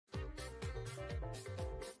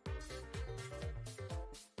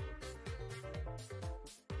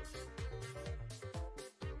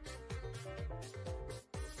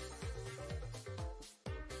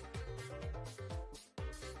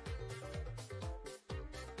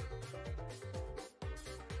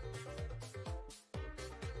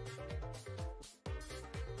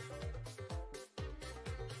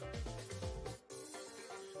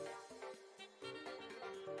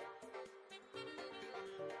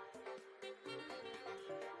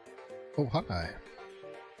Oh, hi.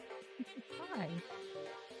 Hi.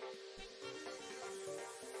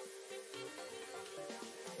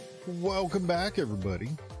 Welcome back, everybody.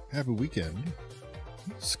 Happy weekend.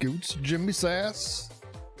 Scoots, Jimmy Sass.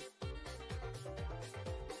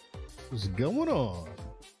 What's going on?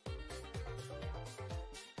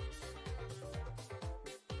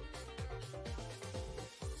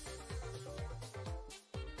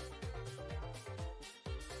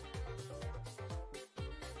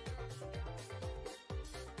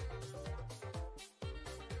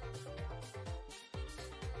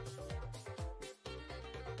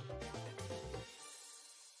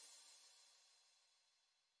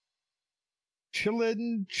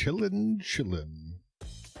 Chillin'.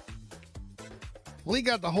 Lee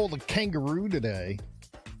got to hold a kangaroo today.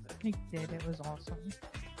 I did. It was awesome.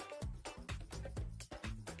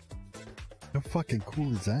 How fucking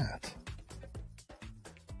cool is that?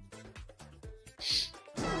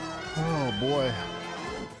 Oh boy.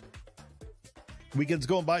 Weekend's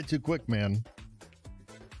going by too quick, man.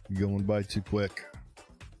 Going by too quick.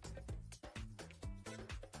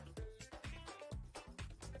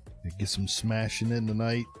 Get some smashing in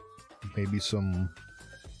tonight. Maybe some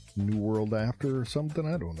New World After or something.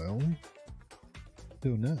 I don't know.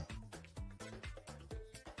 Don't know.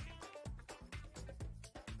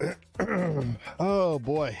 Oh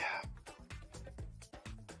boy.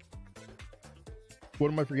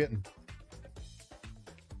 What am I forgetting?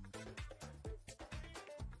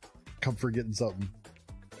 I'm forgetting something.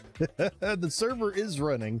 The server is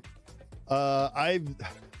running.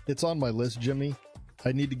 It's on my list, Jimmy.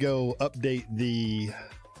 I need to go update the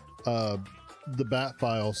bat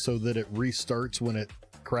file so that it restarts when it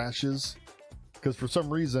crashes, because for some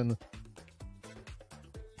reason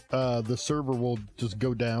the server will just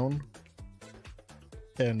go down,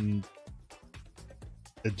 and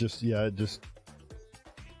I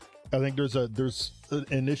think there's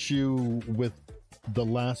an issue with the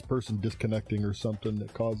last person disconnecting or something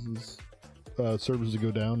that causes servers to go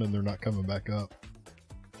down, and they're not coming back up.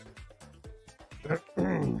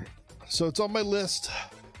 So it's on my list.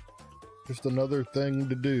 Just another thing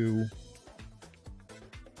to do.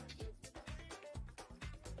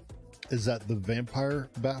 Is that the vampire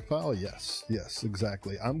bat file? Yes,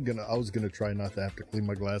 exactly. I was gonna try not to have to clean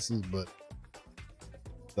my glasses, but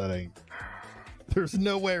that ain't. There's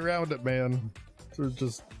no way around it, man. There's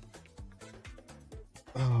just.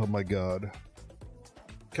 Oh my god.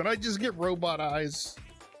 Can I just get robot eyes?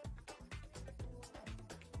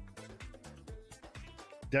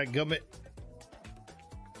 Dadgummit.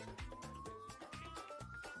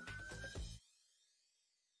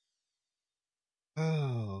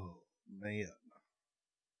 Oh, man.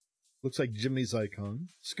 Looks like Jimmy's icon.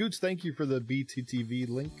 Scoots, thank you for the BTTV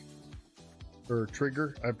link. Or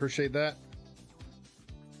trigger. I appreciate that.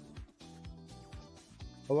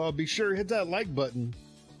 Although, be sure to hit that like button.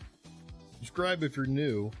 Subscribe if you're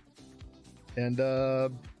new. And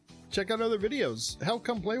check out other videos. Hell,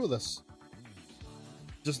 come play with us.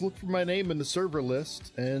 Just look for my name in the server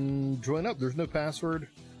list and join up. There's no password.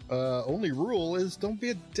 Only rule is don't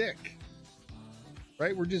be a dick.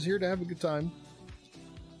 Right? We're just here to have a good time.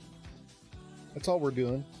 That's all we're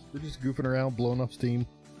doing. We're just goofing around, blowing off steam,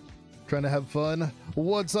 trying to have fun.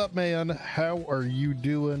 What's up, man? How are you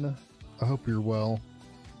doing? I hope you're well.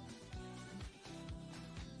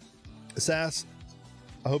 Sass,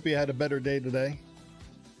 I hope you had a better day today.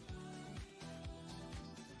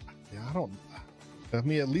 Yeah, I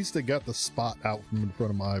mean, at least I got the spot out from in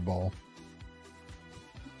front of my eyeball.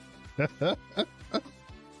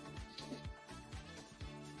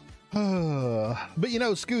 But you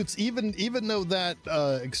know, Scoots, even though that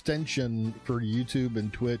extension for YouTube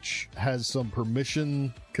and Twitch has some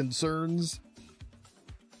permission concerns,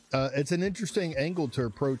 it's an interesting angle to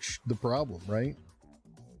approach the problem, right?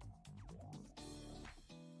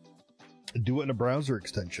 Do it in a browser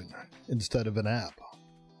extension instead of an app.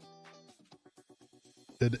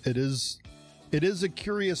 It is a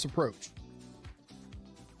curious approach.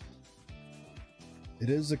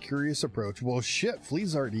 It is a curious approach. Well, shit,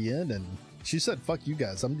 Flea's already in, and she said, "Fuck you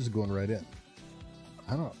guys, I'm just going right in."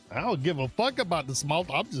 I don't give a fuck about the small.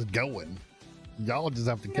 I'm just going. Y'all just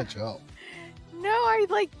have to catch up. No, I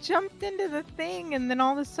like jumped into the thing, and then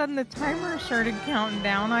all of a sudden the timer started counting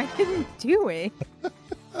down. I didn't do it.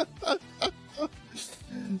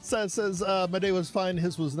 Seth says, my day was fine.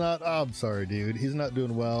 His was not. Oh, I'm sorry, dude. He's not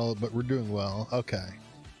doing well, but we're doing well. Okay.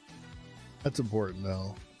 That's important,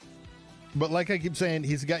 though. But like I keep saying,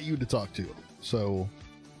 he's got you to talk to. So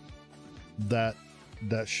that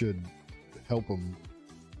should help him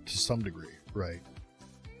to some degree, right?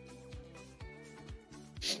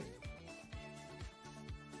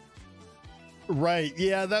 Right.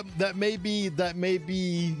 Yeah, that may be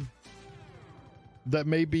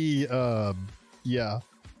yeah.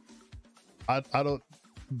 I don't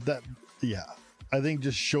that yeah. I think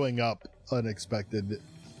just showing up unexpected,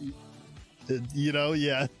 you know,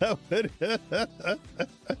 yeah.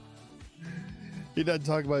 He doesn't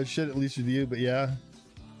talk about shit, at least with you, but yeah.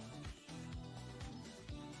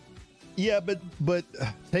 Yeah, but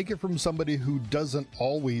take it from somebody who doesn't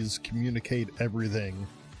always communicate everything.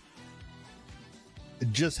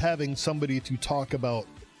 Just having somebody to talk about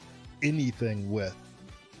anything with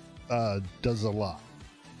does a lot.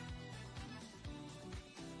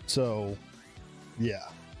 So, yeah.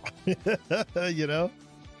 You know?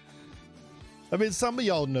 I mean, some of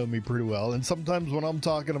y'all know me pretty well, and sometimes when I'm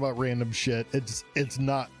talking about random shit, it's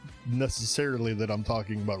not necessarily that I'm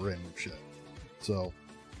talking about random shit. So,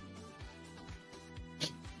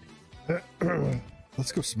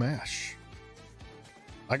 let's go smash.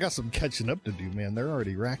 I got some catching up to do, man. They're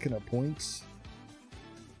already racking up points.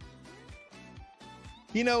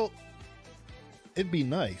 You know, it'd be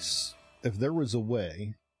nice if there was a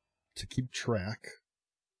way to keep track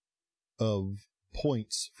of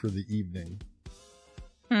points for the evening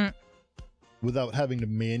without having to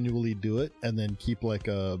manually do it, and then keep like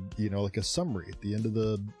a, you know, like a summary at the end of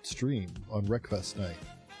the stream on Wreckfest night.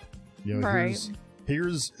 You know, Right.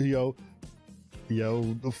 here's you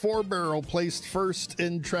know, the 4-barrel placed first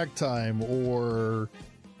in track time, or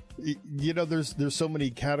you know, there's so many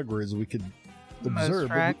categories we could observe,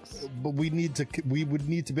 but we would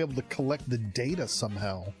need to be able to collect the data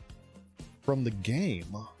somehow from the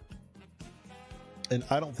game, and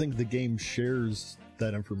I don't think the game shares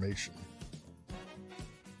that information.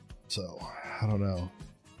 So I don't know.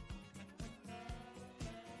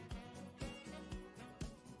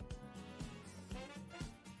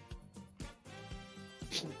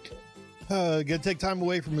 Gonna take time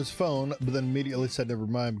away from his phone, but then immediately said never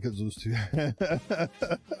mind because it was too.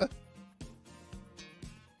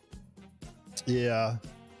 Yeah.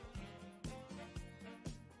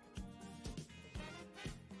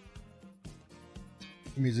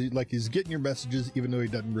 He's getting your messages even though he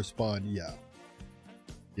doesn't respond. Yeah.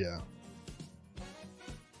 Yeah.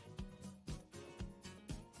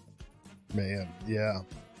 Man, yeah.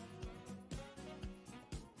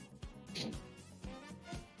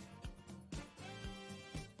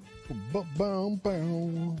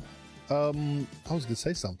 I was gonna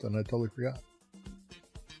say something, I totally forgot.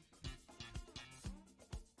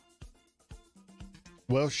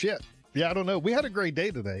 Well, shit. Yeah, I don't know. We had a great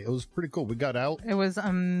day today. It was pretty cool. We got out. It was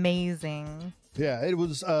amazing. Yeah, it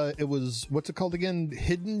was what's it called again?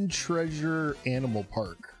 Hidden Treasure Animal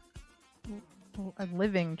Park. A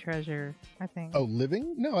living treasure, I think. Oh,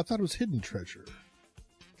 living? No, I thought it was Hidden Treasure.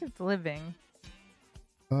 I think it's living.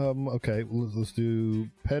 Okay, let's do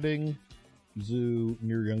petting zoo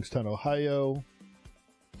near Youngstown, Ohio.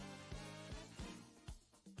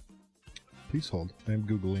 Please hold. I am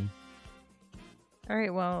Googling. All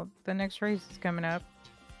right, well, the next race is coming up.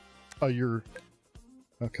 Oh, you're...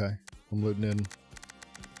 Okay, I'm loading in.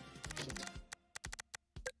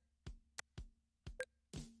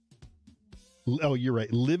 Oh, you're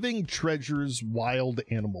right. Living Treasures Wild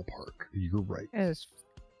Animal Park. You're right. It is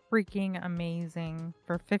freaking amazing.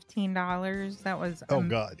 For $15, that was oh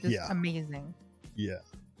god, yeah, amazing. Yeah,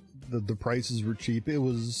 the prices were cheap. It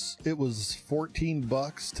was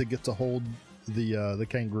 $14 to get to hold the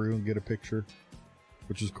kangaroo and get a picture,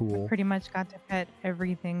 which is cool. I pretty much got to pet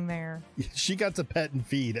everything there. She got to pet and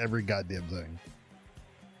feed every goddamn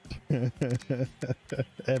thing.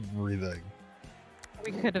 Everything.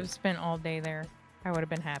 We could have spent all day there. I would have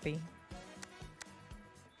been happy.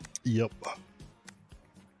 Yep. All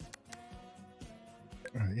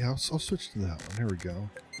right, yeah, I'll switch to that one. There we go.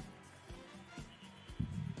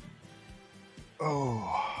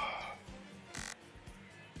 Oh.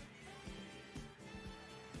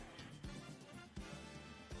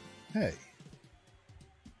 Hey.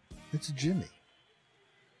 It's Jimmy.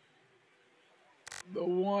 The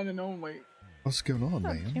one and only. What's going on, Oh,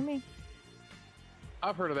 man? Jimmy.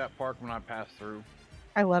 I've heard of that park when I passed through.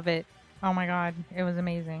 I love it. Oh my god, it was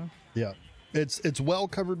amazing. Yeah. It's well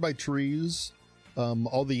covered by trees.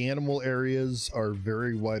 All the animal areas are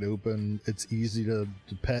very wide open. It's easy to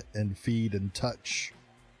pet and feed and touch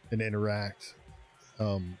and interact.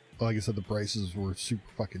 Like I said, the prices were super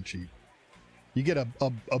fucking cheap. You get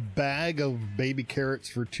a bag of baby carrots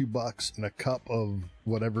for $2 and a cup of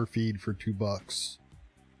whatever feed for $2.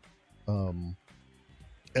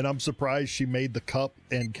 And I'm surprised she made the cup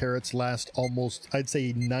and carrots last almost, I'd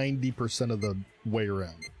say 90% of the way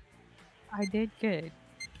around. I did good.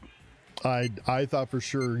 I thought for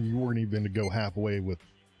sure you weren't even going to go halfway with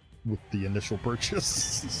with the initial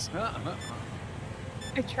purchase.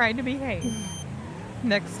 I tried to behave.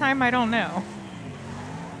 Next time, I don't know.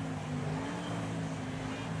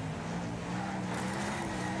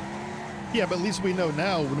 Yeah, but at least we know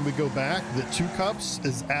now when we go back that 2 cups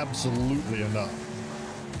is absolutely enough.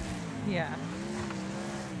 Yeah.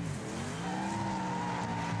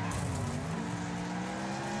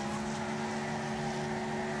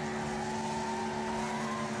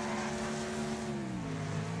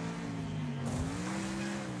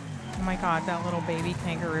 Oh my god, that little baby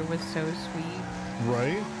kangaroo was so sweet.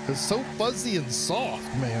 Right? It's so fuzzy and soft,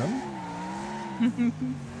 man.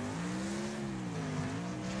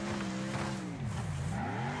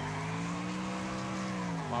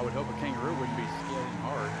 I would hope a kangaroo wouldn't be scaling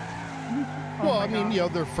hard. Oh Well, my I mean, God. you know,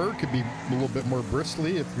 their fur could be a little bit more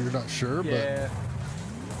bristly if you're not sure, Yeah.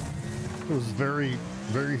 but it was very,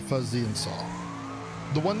 very fuzzy and soft.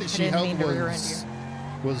 The one that she didn't held mean to rear-end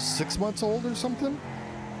was 6 months old or something?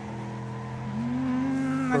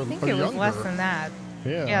 I Or- think or it was less younger. than that.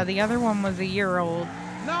 Yeah. Yeah, the other one was a year old.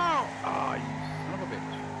 No! Oh, you son of a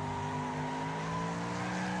bitch.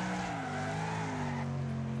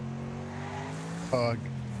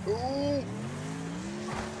 Ooh.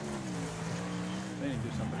 They need to do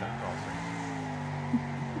something with that crossing.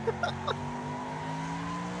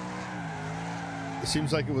 It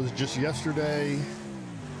seems like it was just yesterday.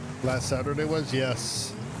 Last Saturday was?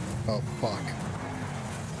 Yes. Oh, fuck.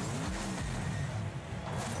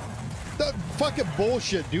 That fucking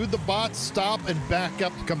bullshit, dude. The bots stop and back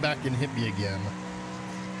up to come back and hit me again.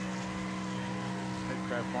 That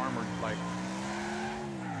crab farmer, like,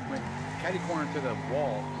 went catty corner to the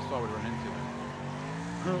wall just so I would run into him.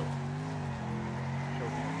 Showed him.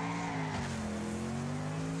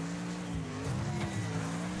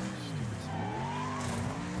 Stupid son of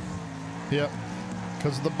a bitch. Yep.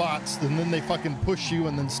 Because of the bots, and then they fucking push you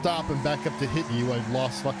and then stop and back up to hit you. I've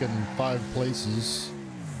lost fucking 5 places.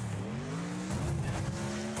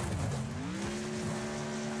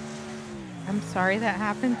 I'm sorry that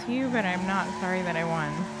happened to you, but I'm not sorry that I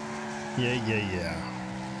won. Yeah.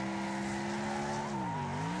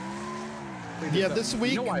 They Yeah, did this something-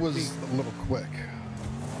 week you know why was she- a little quick.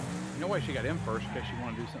 You know why she got in first? Because she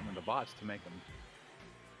wanted to do something with the bots to make them.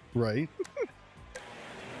 Right?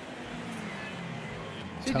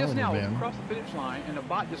 See, Telling just you, now, man. across the finish line, and a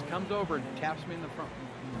bot just comes over and taps me in the front.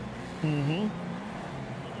 Mm-hmm.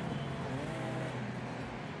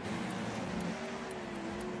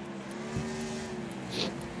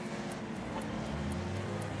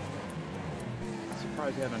 I'm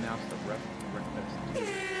surprised they haven't announced the ref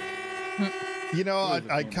list. You know, Who is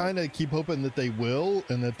it I named? kind of keep hoping that they will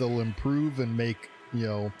and that they'll improve and make, you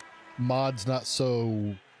know, mods not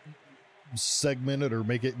so segmented or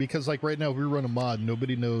make it, because like right now, if we run a mod,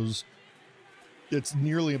 nobody knows. It's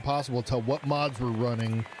nearly impossible to tell what mods we're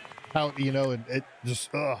running, how, you know, and it just,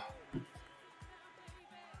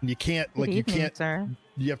 you can't, Good like, you evening, can't, sir.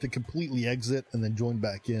 you have to completely exit and then join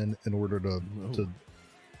back in order to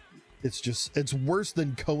it's just, it's worse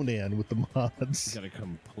than Conan with the You mods. gotta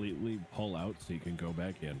completely pull out so you can go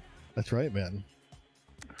back in. That's right, man.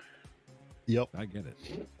 Yep. I get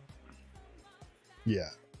it. Yeah.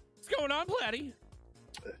 What's going on, Platty?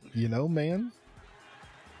 You know, man.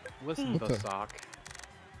 Listen What to the- sock.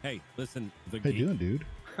 Hey, listen. The How you geek- doing, dude?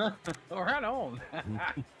 Oh, right on.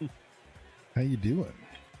 How you doing?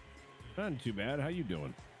 Not too bad. How you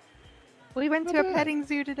doing? We went Not to a bad. petting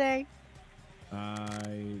zoo today.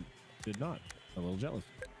 I did not. A little jealous.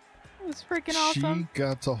 It was freaking awesome. She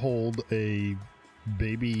got to hold a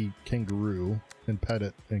baby kangaroo and pet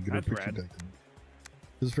it and get That's a picture rad. taken.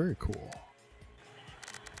 It was very cool.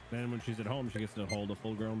 Then when she's at home, she gets to hold a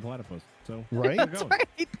full-grown platypus. So Right? we're That's going. Right.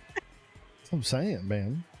 That's what I'm saying,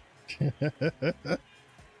 man.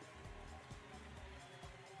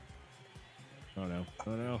 Oh no!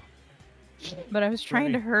 Oh no! But I was trying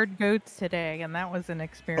Ready. to herd goats today, and that was an Oh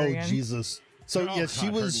experience. Jesus! So Oh, yeah, God, she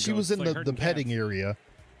herding was goats, in like the herding petting cats. area,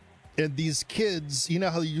 and these kids, you know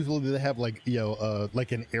how usually they have like, you know,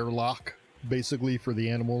 like an airlock basically for the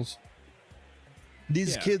animals.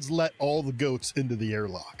 These Yeah. kids let all the goats into the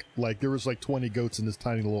airlock. Like there was like 20 goats in this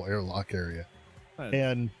tiny little airlock area, That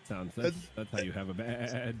and sounds. That's how you have a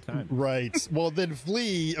bad time. right. Well, then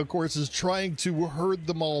Flea, of course, is trying to herd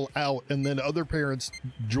them all out, and then other parents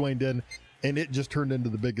joined in, and it just turned into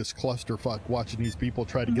the biggest clusterfuck watching these people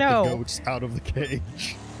try to get No. the goats out of the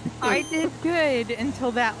cage. I did good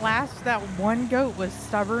until that one goat was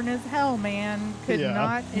stubborn as hell, man. Could Yeah.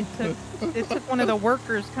 not. It took one of the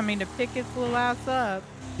workers coming to pick its little ass up.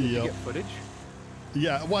 You Yep. get footage?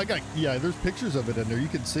 Yeah. Well, there's pictures of it in there. You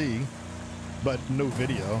can see, but no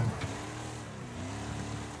video.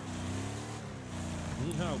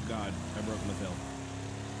 Oh, God. I broke myself.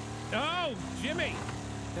 Oh, Jimmy!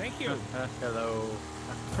 Thank you. Hello.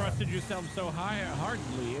 Trusted yourself so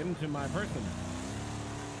hardly into my person.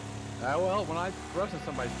 Well, when I thrust in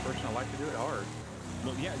somebody's person, I like to do it hard.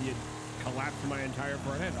 Well, yeah, you collapsed my entire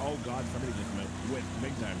front end. Oh, God, somebody just whipped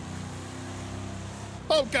big time.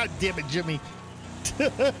 Oh, God damn it, Jimmy.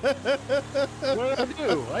 What did I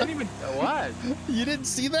do? I didn't even... What? You didn't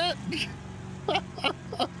see that?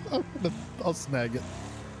 I'll snag it.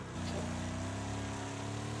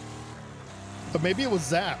 But maybe it was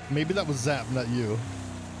Zap. Maybe that was Zap, not you.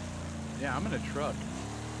 Yeah, I'm in a truck.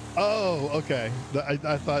 Oh, okay.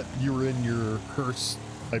 I thought you were in your hearse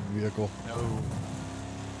type vehicle. No.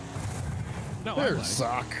 No, There's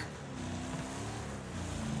Sock.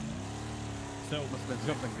 So must have been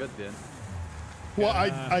something good then. Well,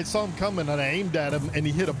 I saw him coming and I aimed at him and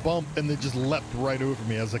he hit a bump and then just leapt right over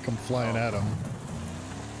me as I come flying at him.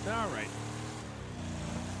 All right.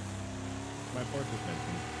 My poor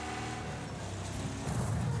suspension.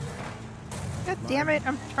 God damn it!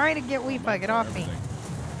 I'm trying to get Weepa. Get off me.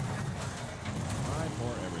 My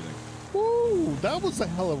poor everything. Woo! That was a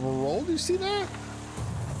hell of a roll. Do you see that?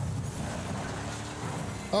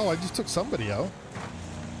 Oh, I just took somebody out.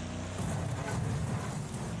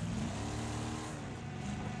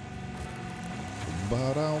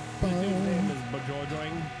 His name is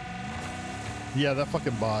Bajojoing. Yeah, that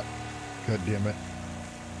fucking bot. God damn it.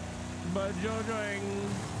 Bajojoing.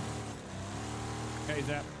 Hey,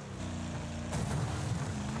 Zap.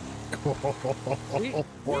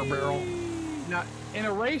 Poor barrel. Now, in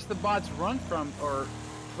a race, the bots run from or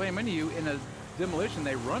slam into you. In a demolition,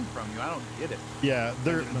 they run from you. I don't get it. Yeah,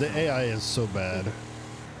 the AI is so bad.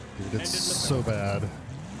 Dude, it's so bad.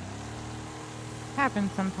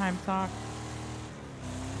 Happens sometimes, Sock.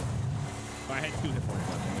 I had 2 hit points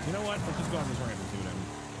left. I'm like, you know what? Let's just go on this ramp and see what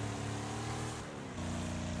happens.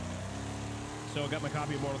 So I got my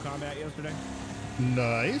copy of Mortal Kombat yesterday.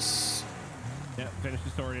 Nice. Yeah, finished the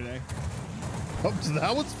story today. Oh, so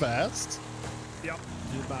that was fast. Yep.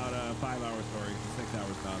 It's about a 5-hour story, 6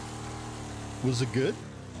 hours tops. Was it good?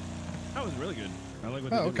 That was really good. I like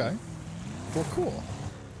what Oh, they did. okay. Well, cool.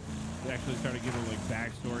 They actually started giving like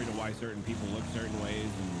backstory to why certain people look certain ways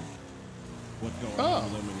and what's going on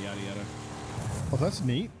with them and yada yada. Well, that's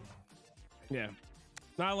neat. Yeah.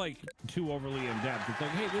 Not like too overly in depth. It's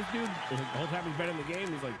like, hey, this dude, the whole time he's been in the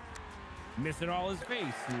game, he's like missing all his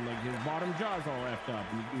face and like his bottom jaw's all effed up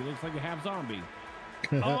and he looks like a half zombie.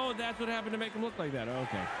 Oh, that's what happened to make him look like that. Oh,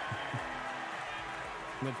 okay.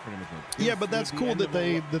 That's pretty much it. Yeah, but that's cool that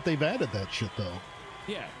they've added that shit though.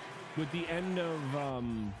 Yeah. With the end of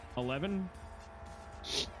 11,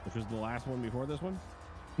 which was the last one before this one,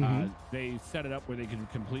 they set it up where they could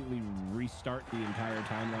completely restart the entire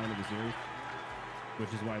timeline of the series, which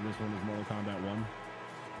is why this one is Mortal Kombat 1.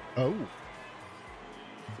 Oh.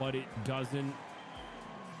 But it doesn't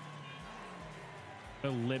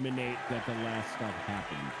eliminate that the last stuff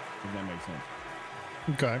happened, if that makes sense.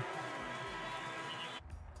 Okay.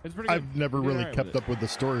 It's pretty good. I've never really kept up with the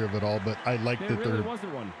story of it all, but I like that really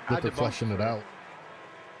wasn't one. they're fleshing it out.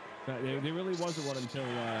 There really wasn't one until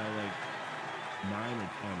like 9 or 10.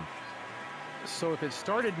 So if it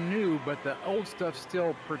started new, but the old stuff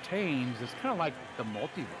still pertains, it's kind of like the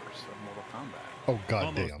multiverse of Mortal Kombat. Oh,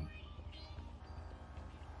 goddamn.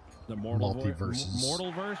 The Mortalverse.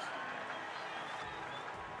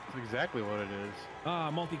 That's exactly what it is.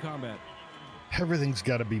 Multi-combat. Everything's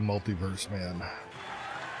got to be multiverse, man.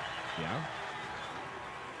 Yeah?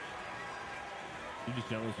 You're just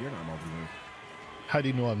jealous you're not multiverse. How do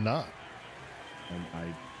you know I'm not?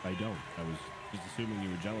 I don't. I was just assuming you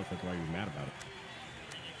were jealous. That's why you were mad about it.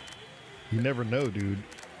 You never know, dude.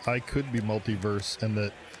 I could be multiverse, and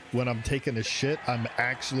that when I'm taking a shit, I'm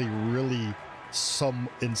actually really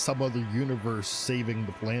in some other universe saving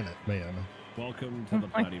the planet, man. Welcome to the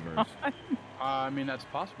Plativerse. I mean, that's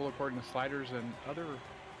possible according to sliders and other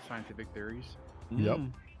scientific theories. Yep.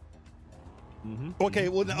 Okay,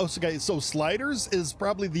 well, now, so Sliders is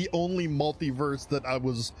probably the only multiverse that I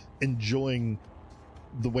was enjoying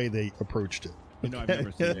the way they approached it. You know, I've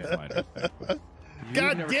never seen Sliders.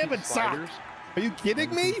 God damn it, Sock! Are you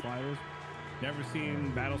kidding me? Never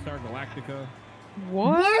seen Battlestar Galactica.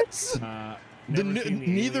 What?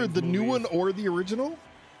 Neither the new one or the original?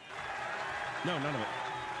 No, none of it.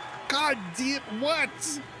 God damn,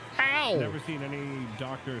 what? How? Never seen any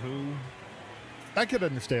Doctor Who. I could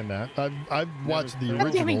understand that. I've watched the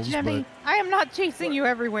God damn it, originals, Jimmy. I am not chasing you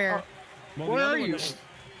everywhere. Well, where are you?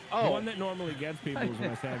 The one that normally gets people is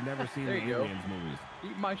when I say I've never seen the Aliens movies.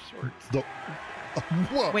 Eat my shorts.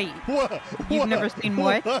 Whoa. Wait, Whoa. you've never seen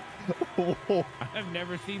what? Whoa. I've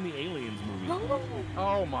never seen the Aliens movie.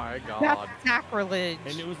 Oh my god. That's sacrilege.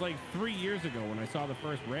 And it was like 3 years ago when I saw the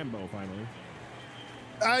first Rambo finally.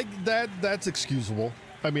 That's excusable.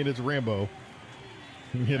 I mean, it's Rambo.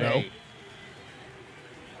 You know? Hey,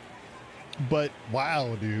 But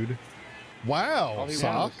wow, dude. Wow, All he wanted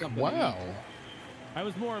Sock. was something to Wow. I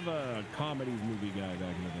was more of a comedies movie guy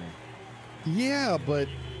back in the day. Yeah, but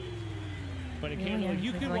But it can't, like, Aliens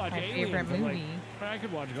you is, could like, watch my Aliens. favorite I'm like, movie. I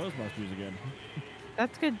could watch Ghostbusters again.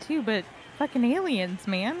 That's good too, but fucking aliens,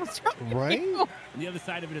 man. What's wrong with Right? you? And the other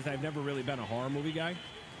side of it is I've never really been a horror movie guy.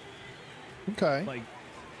 okay. Like,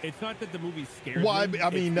 it's not that the movie scares Well, me. I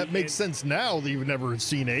mean, it's that the- makes sense now that you've never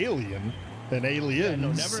seen Alien and Yeah, Aliens.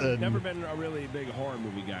 no, and, never been a really big horror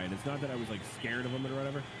movie guy, and it's not that I was like scared of them or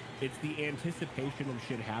whatever. It's the anticipation of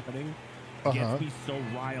shit happening Uh-huh. gets me so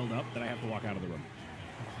riled up that I have to walk out of the room.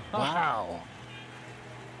 Wow.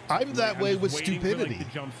 I'm that I'm way just with waiting stupidity. For, like,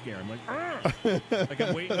 the jump scare. I'm like, "Argh!" Like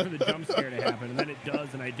I'm waiting for the jump scare to happen, and then it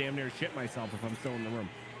does, and I damn near shit myself if I'm still in the room.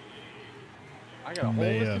 I got a whole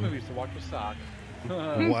list Man. of movies to watch with Sock.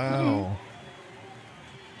 Wow.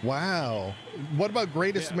 Wow. What about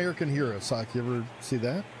Greatest Yeah. American Hero, Sock? You ever see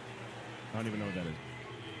that? I don't even know what that is.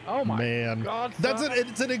 Oh my Man. god. That's Sock.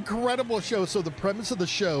 it's an incredible show. So the premise of the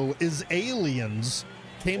show is aliens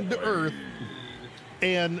came to Earth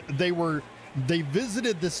and they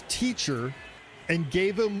visited this teacher and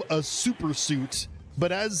gave him a super suit,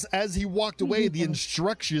 but as he walked away, the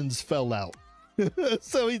instructions fell out.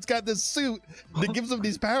 So he's got this suit that gives him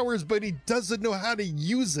these powers, but he doesn't know how to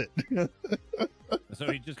use it. So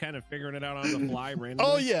he's just kind of figuring it out on the fly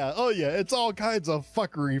randomly. Oh yeah. It's all kinds of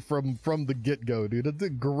fuckery from the get-go, dude. It's a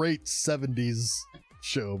great 70s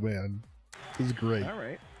show, man. It was great. All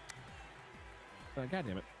right. God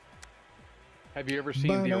damn it. Have you ever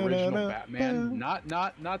seen the original Ba-da-da-da-da. Batman?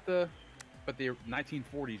 Not the, but the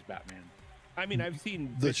 1940s Batman. I mean, I've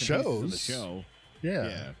seen The bits and pieces of the shows. show.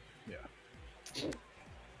 Yeah. Yeah.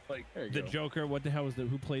 Like There you the go. Joker. What the hell was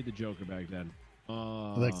who played the Joker back then?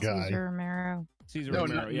 That guy. Caesar Romero. Caesar No,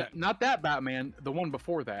 Romero. Yeah. not that Batman. The one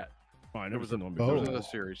before that. Oh, I There never was seen a, the one there before. was Oh. another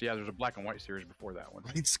series. Yeah, there's a black and white series before that one.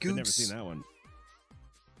 Right, I've Scoots. never seen that one.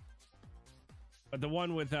 But the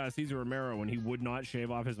one with Caesar Romero, when he would not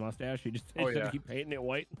shave off his mustache, he just Oh, had to yeah. keep painting it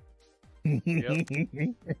white. Yep.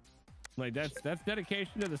 Like that's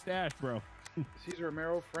dedication to the stash, bro. Caesar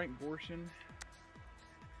Romero, Frank Gorshin.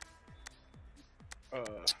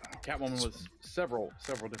 Catwoman was several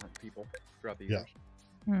different people throughout the Yeah. years.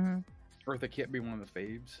 Hmm. Eartha Kitt being one of the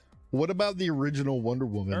faves. What about the original Wonder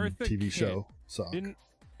Woman Eartha TV Kitt. show? So Didn't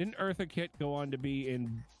Eartha Kitt go on to be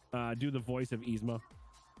in do the voice of Yzma?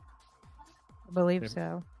 I believe Yeah.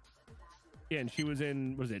 so. Yeah, and she was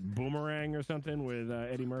in was it Boomerang or something with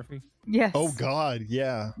Eddie Murphy? Yes. oh god,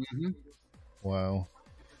 yeah. Mm-hmm. Wow.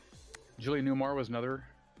 Julie Newmar was another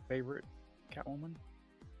favorite Catwoman.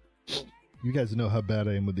 You guys know how bad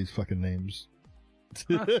I am with these fucking names.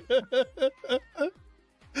 I'm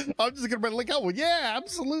just gonna be like, oh well, yeah,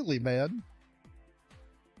 absolutely, man.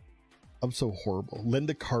 I'm so horrible.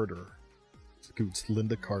 Linda Carter. Scoots,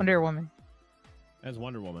 Linda Carter. Wonder Woman. As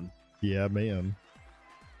Wonder Woman. Yeah, man.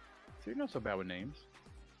 So you're not so bad with names.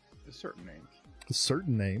 There's certain names.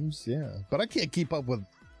 Certain names, yeah. But I can't keep up with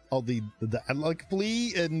all the like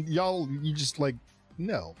Flea and y'all. You just like,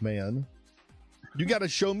 no, man. You got to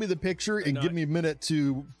show me the picture and No, give me a minute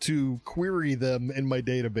to query them in my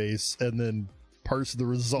database and then parse the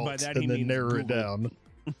results that, he and then means narrow it Google.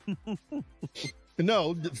 down.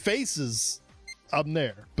 No, the faces, I'm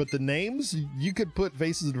there. But the names, you could put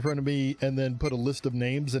faces in front of me and then put a list of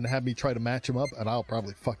names and have me try to match them up, and I'll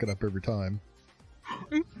probably fuck it up every time.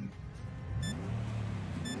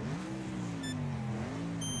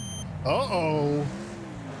 Uh-oh.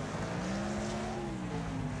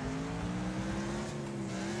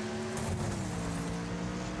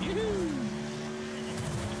 Yoo-hoo!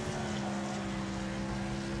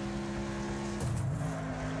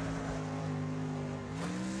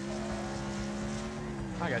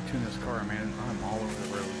 I gotta tune this car, man. I'm all over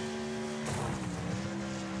the road.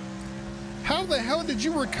 How the hell did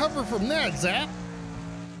you recover from that, Zap?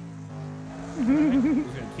 He's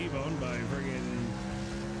got T-boned by friggin'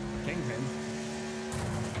 Kingpin.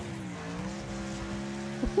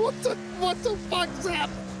 What the fuck, Zap?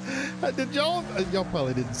 Did y'all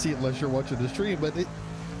probably didn't see it unless you're watching the stream, but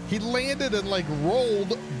he landed and like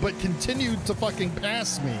rolled, but continued to fucking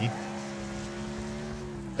pass me.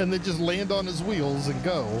 And then just land on his wheels and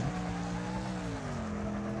go.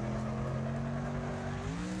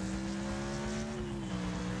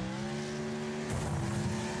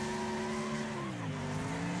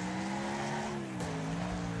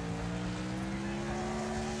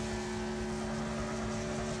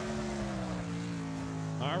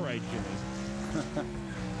 All right, Jimmy.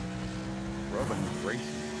 Robin is racing.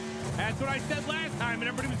 That's what I said last time, and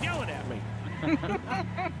everybody was yelling at me.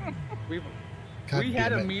 We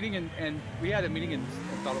had a meeting and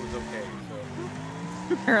thought it was okay. So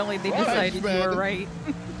Apparently they decided you were right.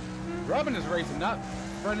 Robin is racing, not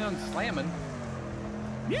running on slamming.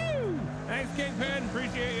 You. Thanks, Kingpin.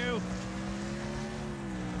 Appreciate you.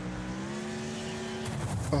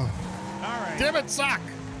 Oh. All right. Damn it, sock!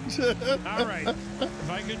 All right. If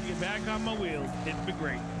I could get back on my wheels, it'd be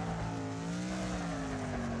great.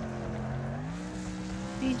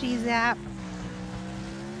 GG Zap.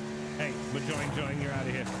 Hey, but join, you're out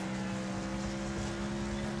of here.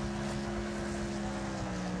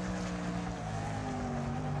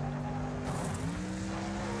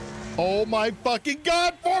 Oh my fucking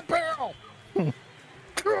god, 4-barrel!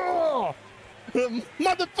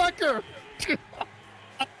 Motherfucker!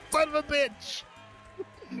 Son of a bitch!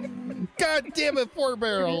 God damn it,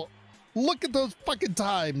 4-barrel! Look at those fucking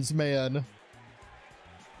times, man.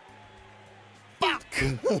 Fuck!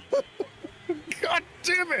 God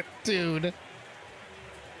damn it, dude!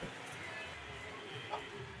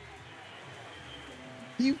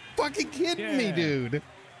 You fucking kidding me, dude?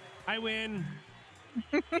 I win.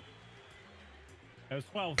 That was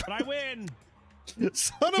 12, but I win.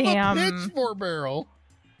 Son of a bitch, 4-barrel.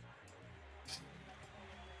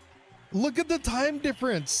 Look at the time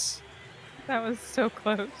difference. That was so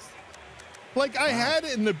close. Like, I had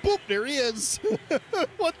it and then boop, there he is.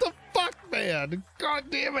 What the fuck, man? God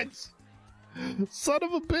damn it. Son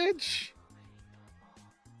of a bitch.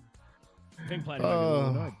 Pink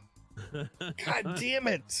platinum. God damn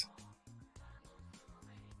it.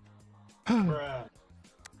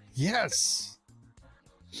 Yes.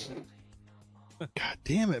 God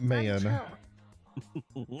damn it, man.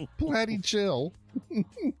 Platty chill.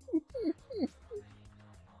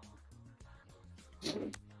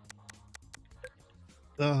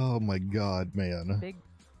 Oh my god, man. Big.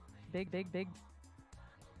 I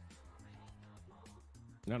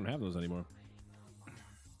don't have those anymore.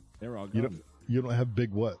 They were all gone. You don't have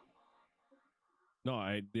big what?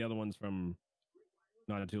 No, the other ones from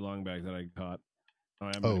not too long back that I caught. I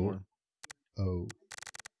don't have them anymore. Oh.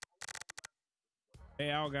 Hey,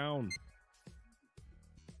 how gone?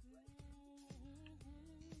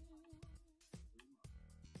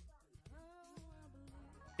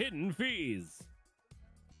 Hidden fees.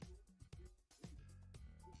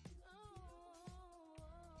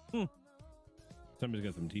 Somebody's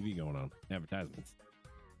got some TV going on. Advertisements.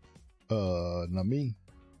 Not me.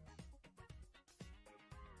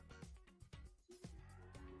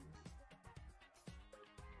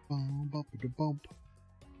 Bump.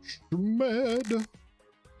 Mad.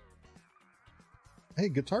 Hey,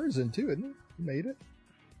 guitar's in too, isn't it? You made it.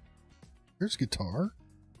 There's guitar.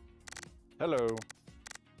 Hello.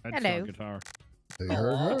 That's Hello. not guitar. Hey.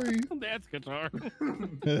 That's guitar.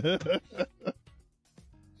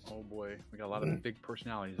 Oh boy, we got a lot of big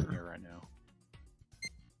personalities in here right now.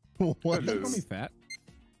 What? You call me fat?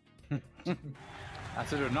 I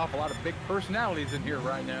said there's an awful lot of big personalities in here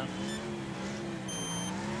right now.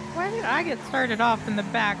 Why did I get started off in the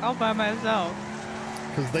back all by myself?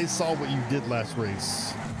 Because they saw what you did last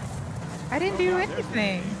race. I didn't do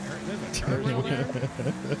anything. There's a turtle there.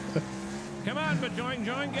 Come on, but join,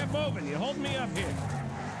 get moving. You hold me up here.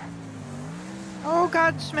 Oh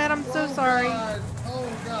God, Schmidt, I'm so sorry. Oh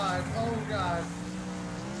God.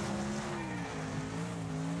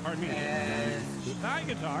 Pardon me. Hi,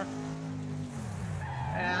 guitar.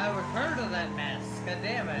 I was part of that mess. God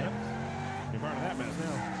damn it. Yep. You're part of that mess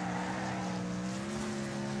now.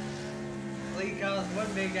 Lee caused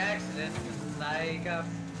one big accident, and I got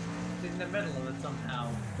in the middle of it somehow.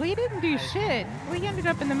 We didn't do shit. We ended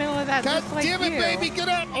up in the middle of that God just like damn it, you. baby, get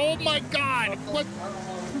up! Oh my God! What? I don't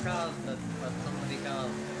know who caused it, but somebody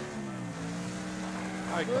caused it.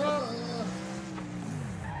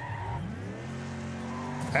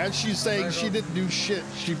 As she's saying she didn't do shit,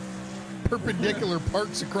 she perpendicular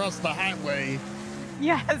parks across the highway.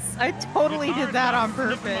 Yes, I totally did that on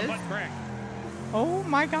purpose. Oh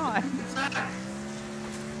my God.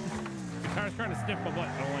 Guitar's trying to stiff my butt.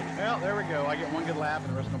 I don't like it. Well, there we go. I get one good lap,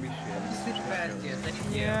 and the rest will be shit. Sneak past you, thank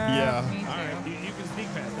you. Yeah. Me too. All right, you can sneak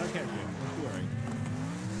past. I'll catch you. Don't worry.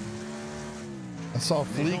 I saw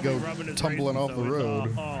Flea go tumbling off the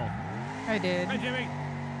road. I did. Hi, Jimmy.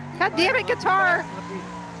 God damn it, guitar!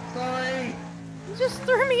 Sorry. You just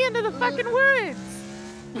threw me into the fucking woods.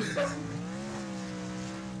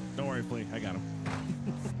 Don't worry, Flea. I got him.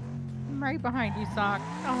 I'm right behind you, Sock.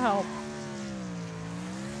 I'll help.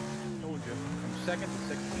 Told you. From 2nd to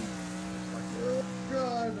 16th. Oh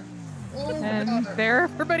God. Oh And God. there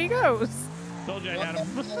everybody goes. Told you I had him.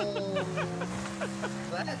 Oh,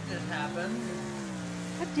 that just happened.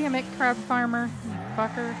 God damn it, crab farmer, you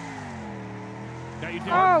fucker. Got you too.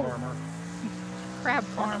 Oh. Farmer. Crab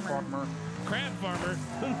farmer. Farmer. Crab farmer.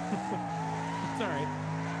 It's all right.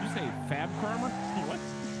 Did you say fab farmer? What?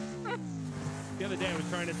 The other day I was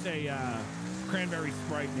trying to say cranberry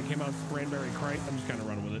Sprite and it came out cranberry Crite. I'm just kind of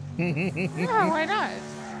running with it. Yeah, why not?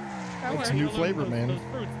 That It's works. new You know, flavor, man. Those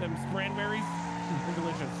fruits, them cranberries, they're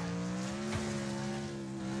delicious.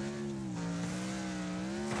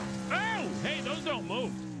 Oh, hey, those don't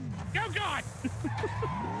move. Oh God!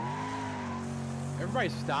 Everybody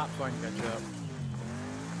stop so I can catch up.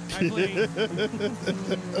 I please,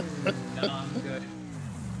 No, I'm good.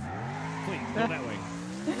 please go that way.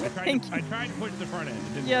 Thank I tried to push the front end.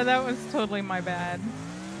 It didn't Yeah, work. that was totally my bad.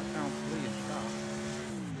 Now, please stop.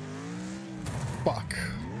 Fuck. If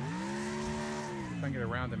I can get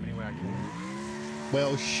around them anyway I can.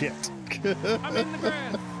 Well, shit. I'm in the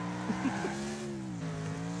grass.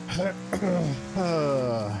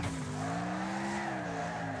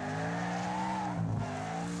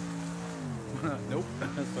 Nope.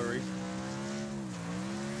 Sorry.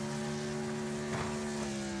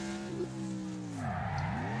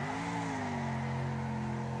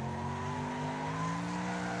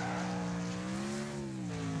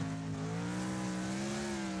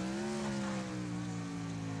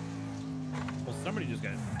 Well, somebody just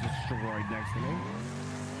got destroyed next to me.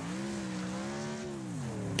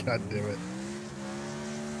 God damn it.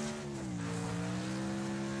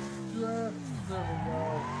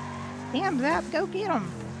 Damn, Zap, go get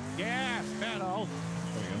him. Gas pedal.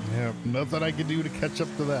 Yeah, nothing I could do to catch up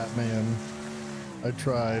to that, man. I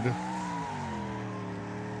tried.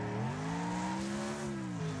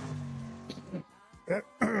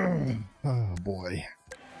 Oh, boy.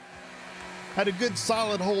 Had a good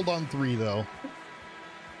solid hold on 3, though.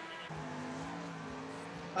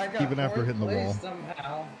 I got Even after fourth hitting the place wall.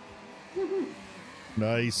 somehow.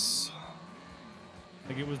 Nice. I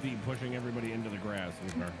think it was the pushing everybody into the grass.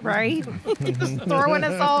 In the car. Right? Just throwing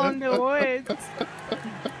us all in the woods.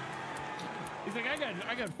 He's like,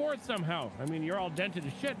 I got fourth somehow. I mean, you're all dented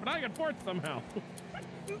as shit, but I got fourth somehow.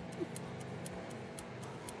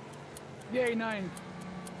 Yay, 9.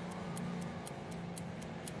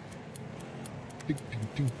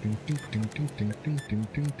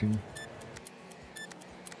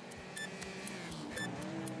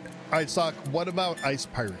 All right, Sock, what about Ice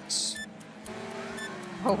Pirates?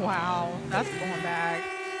 Oh, wow. That's going back.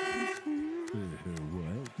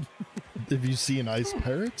 What? Have you seen Ice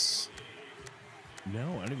Pirates?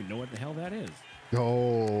 No, I don't even know what the hell that is.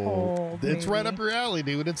 Oh, it's right maybe. up your alley,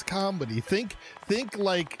 dude. It's comedy. Think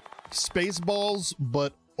like Spaceballs,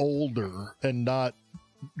 but older and not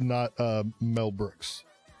Mel Brooks.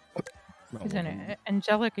 Who's in it?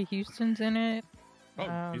 Angelica Houston's in it.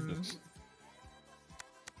 Oh, Jesus.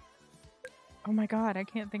 Oh my god, I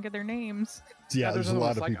can't think of their names. Yeah, there's a another lot one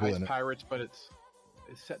of that's people like in Ice it. Pirates, but it's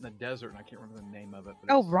set in the desert, and I can't remember the name of it.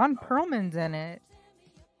 But Oh, it's, Ron Perlman's in it.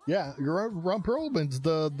 Yeah, you're right. Ron Perlman's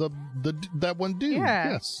the that one dude.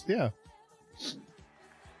 Yeah. Yes. Yeah.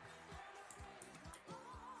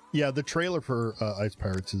 Yeah, the trailer for Ice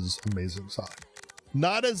Pirates is amazing. Sock.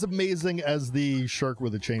 Not as amazing as the Shark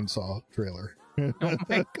with a Chainsaw trailer. Oh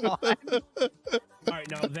my god. All right,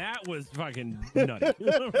 now that was fucking nutty.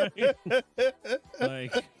 Right?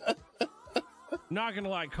 Like, not gonna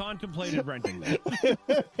lie, contemplated renting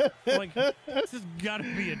that. Like, this has got to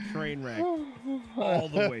be a train wreck all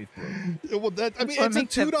the way through. Well, that I mean, what it's a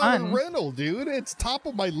makes it $2 fun. rental, dude. It's top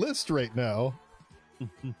of my list right now.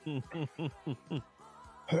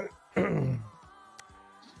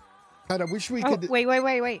 God, I wish we Oh, could.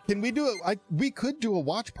 wait. Can we do it? We could do a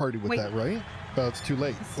watch party with Wait. that, right? Oh, it's too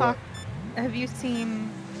late. Sock, have you seen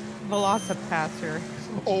Velocipaster?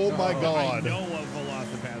 Oh my I God. know of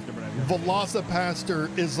Velocipaster, but I've never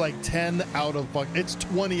Velocipaster is like 10 out of fuck. It's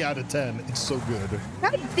 20 out of 10. It's so good.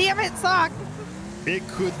 God damn it, Sock! It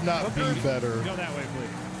could not be better. Go that way,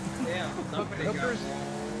 please. Damn, somebody got Hookers.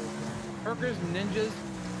 walled. Hookers, ninjas,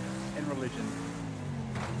 and religion.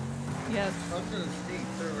 Yes. I was gonna sneak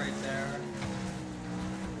through right there.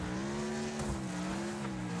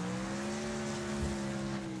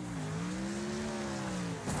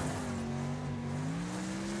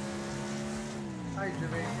 Hi,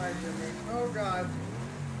 Jimmy. Hi, Jimmy. Oh, God.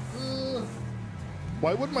 Ugh.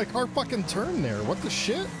 Why would my car fucking turn there? What the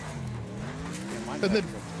shit? Yeah, mine And then,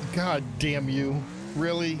 does. God damn you.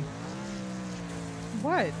 Really?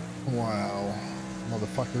 What? Wow.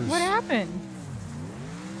 Motherfuckers. What happened?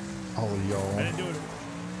 All of I y'all. didn't do it.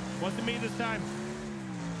 Wasn't me this time.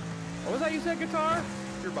 What was that you said, guitar?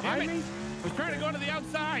 You're behind Damn it. me? I was trying to go to the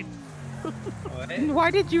outside. What?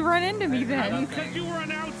 Why did you run into me then? Because you were on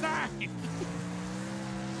the outside. I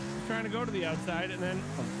was trying to go to the outside, and then,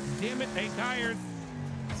 oh, damn it, hey, tires.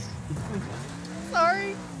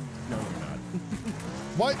 Sorry. No, you're not.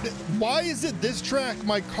 Why is it this track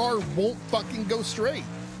my car won't fucking go straight?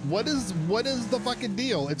 What is the fucking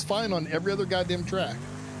deal? It's fine on every other goddamn track.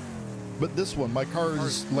 But this one, my car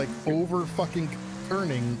is like over fucking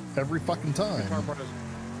turning every fucking time. He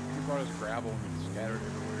brought us gravel and it's scattered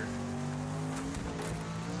everywhere.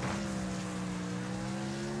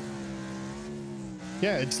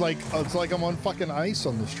 Yeah, it's like I'm on fucking ice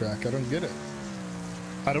on this track. I don't get it.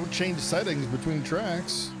 I don't change settings between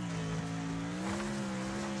tracks.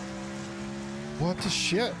 What the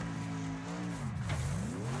shit?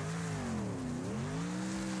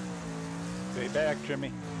 Stay back,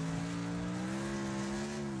 Jimmy.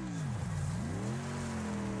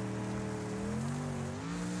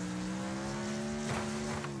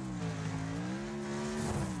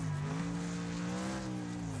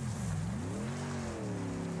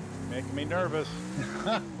 Making me nervous.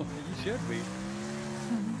 You should be.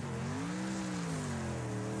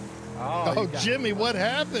 Oh, Jimmy, what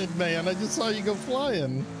happened, man? I just saw you go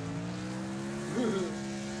flying.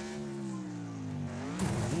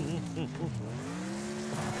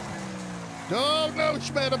 Oh, no,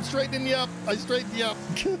 Schmidt, I'm straightening you up. I straightened you up.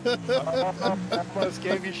 I almost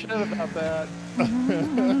gave you shit about that.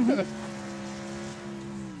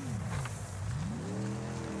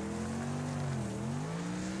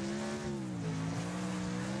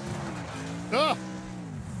 Ah!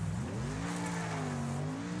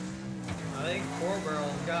 I think Four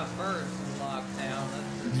Barrels got first in lockdown.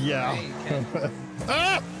 That's Yeah.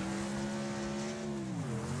 Ah!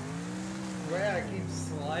 Where I keep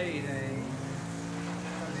sliding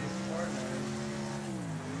on these corners.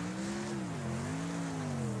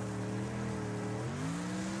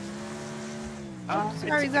 Oh,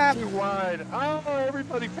 sorry, Zap. Too wide. Oh,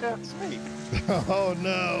 everybody passed me. Oh,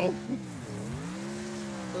 no.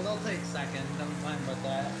 So they'll take second. I'm fine with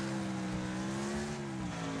that.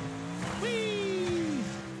 Whee!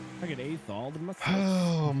 I get eighth all to myself.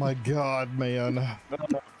 Oh, my God, man.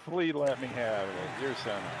 No, please let me have it. You're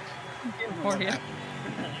so nice. For you.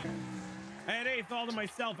 I had eighth all to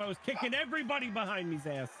myself. I was kicking everybody behind me's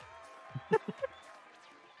ass.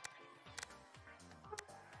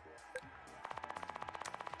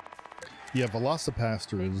 Yeah,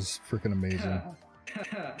 Velocipaster is freaking amazing.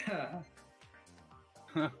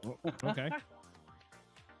 Okay.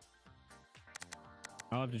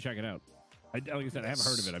 I'll have to check it out. Like I said, I haven't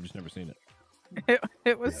heard of it. I've just never seen it.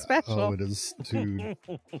 It was special. Oh, it is, dude.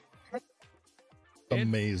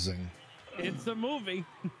 Amazing. It's a movie.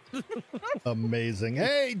 Amazing.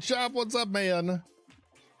 Hey, Chop, what's up, man?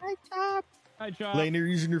 Hi, Chop. Hi, Chop. Lane, you're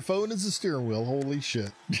using your phone as a steering wheel. Holy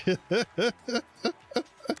shit.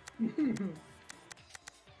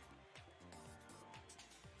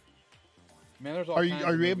 Man, there's all Are you kinds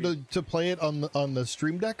of able movies. to play it on the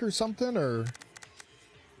Stream Deck or something, or?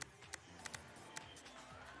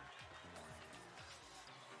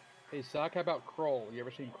 Hey, Sock, how about Kroll? You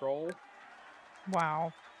ever seen Kroll?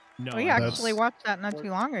 Wow. No, We I- actually watched that not too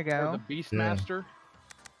long Or ago. the Yeah. Beastmaster?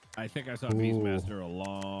 I think I saw Ooh. Beastmaster a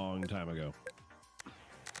long time ago.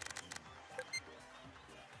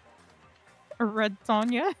 Red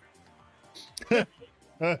Sonja.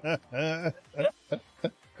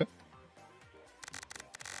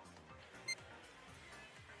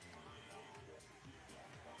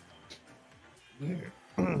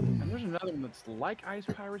 And there's another one that's like Ice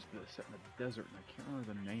Pirates, but it's set in the desert, and I can't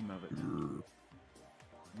remember the name of it.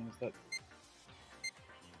 I mean, is that...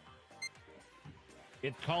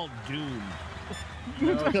 It's called Doom.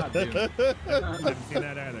 No, it's not Dune. I haven't seen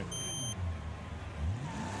that either.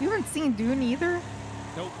 You haven't seen Dune either?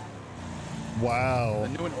 Nope. Wow. The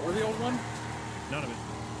new one or the old one? None of it.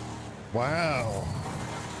 Wow.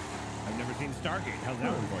 I've never seen Stargate. How's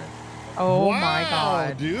that one for you? Oh Wow, my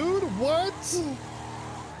god. dude, what?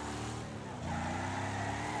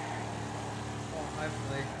 Oh,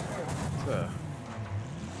 hopefully. It's a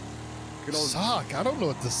good old... Sock, I don't know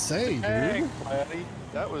what to say, Hey, dude. buddy.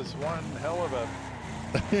 That was one hell of a...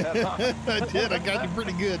 I did. I got you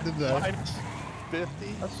pretty good, didn't I? minus 50.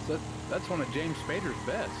 That's one of James Spader's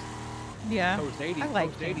best. Yeah. Post 80s. I like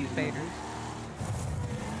post James 80s Spader. movies.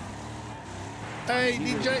 Hey,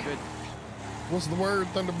 He was a DJ. good- What's the word,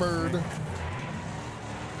 Thunderbird? He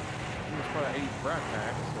was part of 80s Brat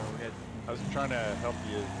Pack, so we had... I was trying to help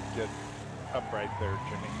you get upright there,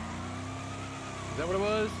 Jimmy. Is that what it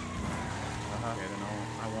was? Okay, then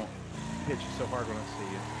I won't hit you so hard when I see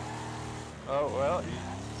you. Oh, well,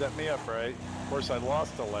 set me up right. Of course, I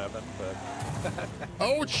lost 11, but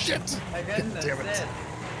Oh shit! My goodness, damn it. did.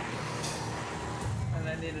 And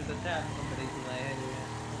I needed to tap somebody because I had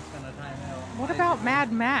it's gonna time out. What about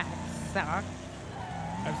Mad Max, Sock?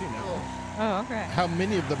 I've seen that one. Oh, okay. How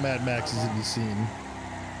many of the Mad Maxes have you seen?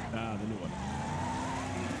 The new one.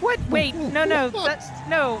 What? Wait, no, no,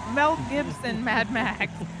 Mel Gibson, Mad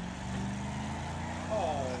Max.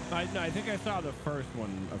 Oh, I think I saw the first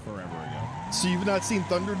one forever ago. So you've not seen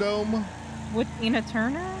Thunderdome? With Tina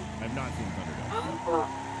Turner? I've not seen Thunderdome.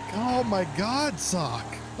 Oh my God, Sock!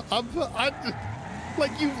 I'm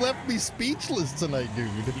like you've left me speechless tonight, dude.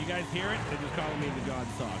 You guys hear it? They're just calling me the God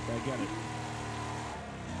Sock. I get it.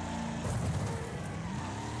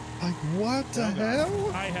 Like what the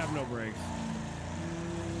hell? I have no brakes.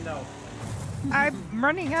 no. I'm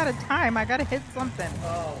running out of time. I gotta hit something.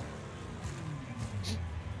 Oh.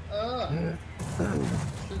 Should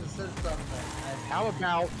have said something. How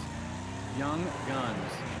about Young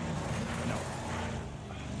Guns?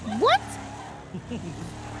 What?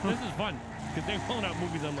 This is fun because they're pulling out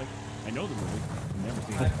movies. I'm like, I know the movie. I've never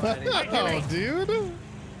seen I it. find it- Oh, dude.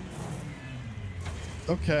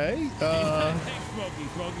 Okay. Smokey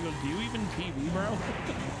goes, do you even TV, bro?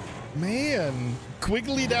 Man,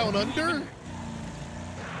 Quigley Down Under.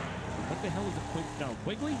 What the hell is a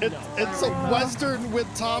Quigley? It's No. it's a western with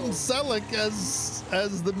Tom Selleck as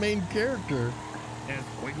the main character. And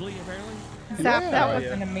Quigley, apparently? Zap, that Yeah. was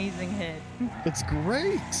an amazing hit. It's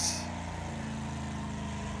great.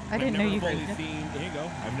 I didn't know you could. could. Here you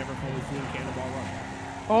go. I've never fully seen Cannonball Run.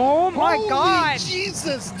 Oh my Holy God!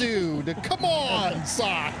 Jesus, dude! Come on,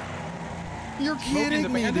 Sock. You're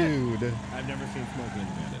kidding me, dude. I've never seen Smokey and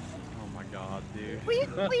the Bandit. Oh my God, dude. Please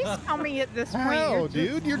tell me at this point How, you're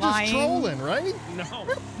dude? You're lying. just trolling, right?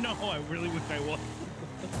 No, I really wish I was.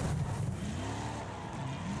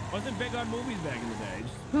 Wasn't big on movies back in the day.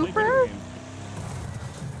 Just played Hooper? video games.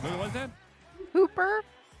 What was that? Hooper?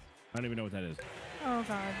 I don't even know what that is. Oh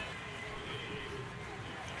God.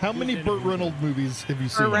 How many in Burt it? Reynolds movies have you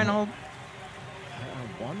seen? Burt Reynolds.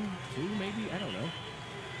 One, two, maybe? I don't know.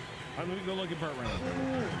 I'm gonna go look at Burt Reynolds.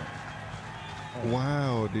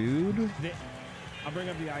 Wow, dude. I'll bring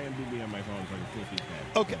up the IMDb on my phone so I can see if he's bad.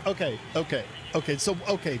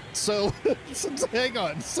 So, hang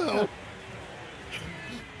on. So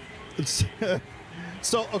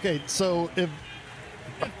if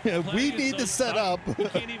we need to set up. We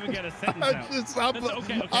can't even get a sentence out. Just-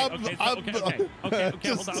 Okay, hold on. Okay.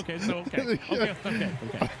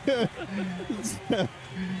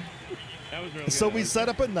 That was really So good. we set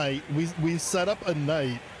up a night. We set up a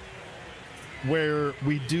night where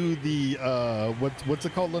we do the what's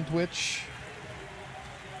it called on Twitch?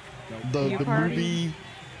 The View party? movie,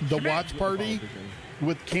 the watch party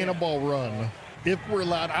with Cannonball Run. If we're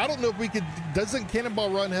allowed, I don't know if we could. Doesn't Cannonball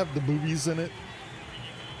Run have the movies in it?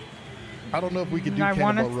 I don't know if we could do I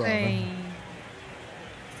want Cannonball to Run. say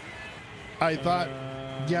I thought,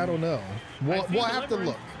 yeah, I don't know. We'll seen have to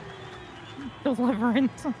look.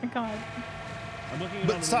 Deliverance. Oh my God. I'm looking at all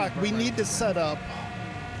But the Sock, movies we Burt need to Reynolds set up.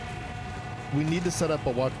 We need to set up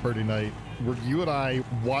a watch party night where you and I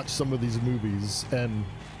watch some of these movies, and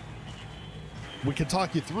we can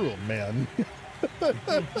talk you through them, man. I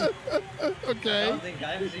Okay. don't think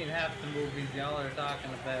I've seen half the movies y'all are talking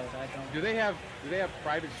about. I don't. Do they have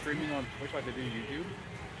private streaming on Twitch like they do YouTube?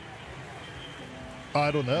 I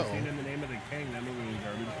don't know. I've seen In the Name of the King. That movie was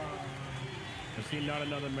garbage. I've seen not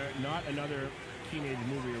another teenage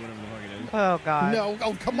movie or whatever the fuck it is. Oh God. No,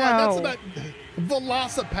 oh come on, that's No. not.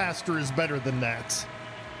 Velocipaster is better than that.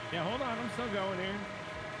 Yeah, hold on. I'm still going here.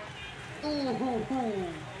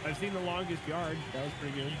 I've seen The Longest Yard. That was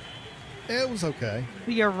pretty good. It was okay.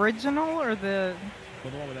 The original or the?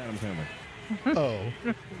 Well, the one with Adam Sandler. Oh,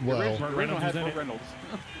 well, The original has Burt Reynolds.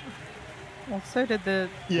 Well, so did the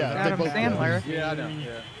yeah, they Adam both did. Sandler. Yeah, I know.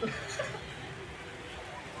 Yeah.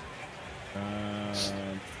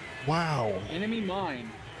 Wow. Enemy Mine.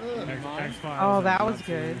 Enemy Mine. X-Files. Oh, I've that not was seen.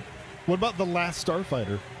 good. What about The Last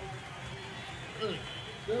Starfighter?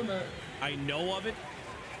 I know of it.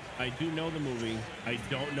 I do know the movie. I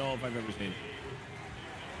don't know if I've ever seen it.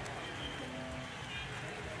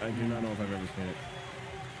 I do not know if I've ever seen it.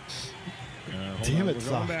 Hold Damn on, it, we're going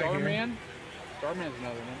Sock. back here. Starman. Starman's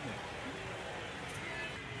another one.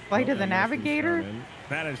 Flight of the I've never seen Navigator. Starman.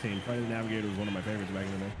 That I've seen. Flight of the Navigator was one of my favorites back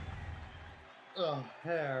in the day. Oh,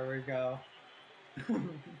 there we go.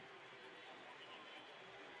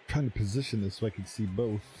 Trying to position this so I can see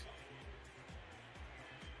both.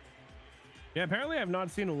 Yeah, apparently I've not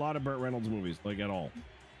seen a lot of Burt Reynolds movies, like at all.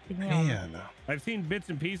 Man. I've seen bits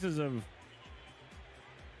and pieces of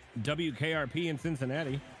WKRP in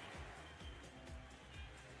Cincinnati.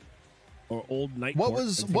 or old night. What Court.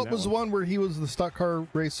 was I've seen that the one where he was the stock car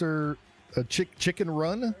racer? Chicken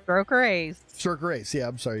Run? Stroke Race. Stroke Race. Yeah,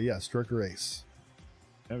 I'm sorry. Yeah, Stroke Race.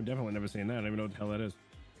 I've definitely never seen that. I don't even know what the hell that is.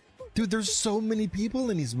 Dude, there's so many people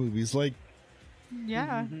in these movies. Like,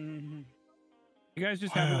 Yeah. You guys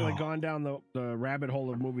just haven't like gone down the rabbit hole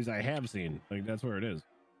of movies I have seen. Like that's where it is.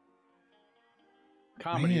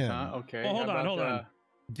 Comedies, Man. huh? Okay. Oh, hold How on, about, hold on.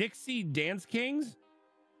 Dixie Dance Kings.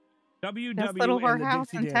 WW That's Little and the Whorehouse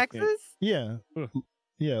Dixie in Dance Texas? Kings. yeah, Ugh.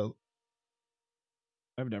 yeah.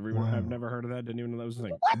 I've never heard of that. Didn't even know that was a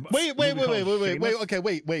thing. Wait. Movie called Shameless? Okay,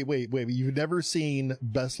 wait. You've never seen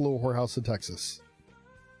Best Little Whorehouse in Texas?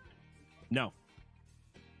 No.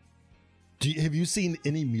 Have you seen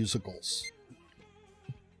any musicals?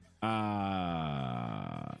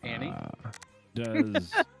 Annie?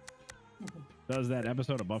 Does that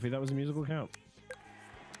episode of Buffy that was a musical count?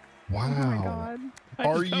 Wow. Oh my god.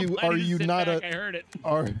 Are you not I heard it.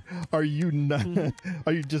 Are you not?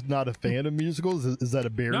 Are you just not a fan of musicals? Is that a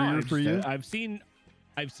barrier for you? I've seen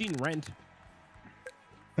Rent,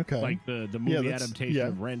 Okay. like the movie that's- adaptation yeah.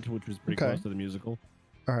 of Rent, which was pretty Okay. close to the musical.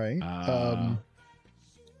 All right.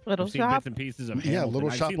 Little I've seen Shop. bits and pieces of Yeah, Hamilton. Little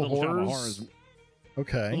I've Shop seen of Little Shop of Horrors. Horrors.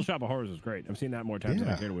 Okay. Little Shop of Horrors was great. I've seen that more times than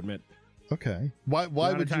I Yeah. care to admit. Okay. Why The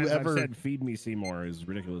amount would of you times ever? I've said "Feed Me Seymour" is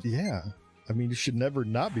ridiculous. Yeah. I mean, you should never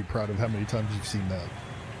not be proud of how many times you've seen that.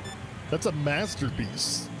 That's a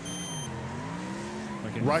masterpiece.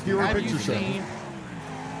 Like, Rocky Horror Have Picture you Show. seen-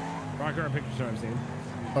 Rocky Horror Picture Show I've seen.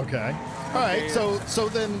 Okay. All right. So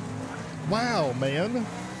then, wow, man.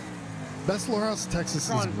 Best Little House in Texas is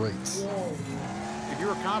Ron, great. If you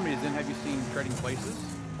were comedies, then have you seen Trading Places?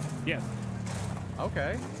 Yes.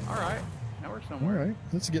 Okay. All right. Now we're All somewhere. right.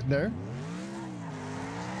 Let's get there.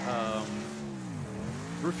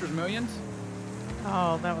 Brewster's Millions?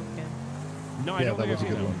 Oh, that was good. No, I Yeah, don't that think was a I've seen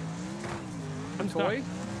good that one. I'm Toy?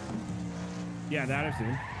 stuck. Yeah, that I've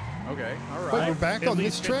seen. Okay. All Wait, right. we're back At on this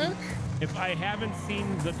least track? If I haven't seen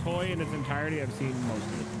The Toy in its entirety, I've seen most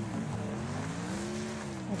of it.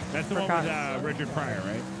 That's the one with Richard Pryor,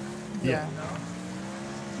 right? Yeah.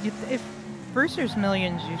 If Brewster's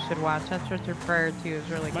Millions, you should watch. That's Richard Pryor too. Is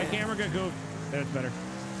really My good. camera got goofed. That's better.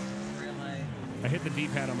 Really? I hit the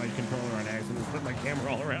D-pad on my controller on accident and put my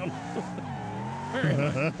camera all around. Very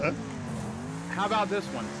nice. How about this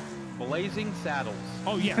one? Blazing Saddles.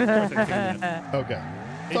 Oh, yeah, of course I've seen that. Okay.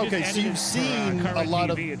 It just Okay, so ended you've seen for, a current lot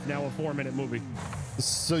of. TV. It's now a 4-minute movie.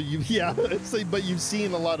 So but you've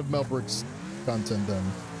seen a lot of Mel Brooks content then.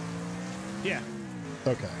 Yeah,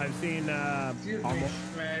 Okay. I've seen Excuse me, almost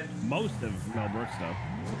Shred. most of Mel Brooks stuff.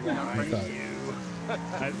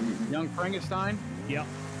 Young Frankenstein? Yep.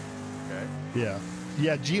 Okay. Yeah.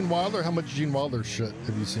 Yeah, Gene Wilder. How much Gene Wilder shit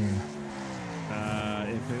have you seen?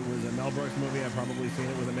 If it was a Mel Brooks movie, I've probably seen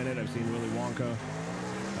it with a minute. I've seen Willy Wonka.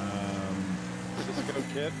 Cisco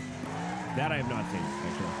Kid. That I have not seen,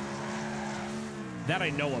 actually. That I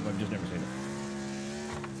know of, I've just never seen it.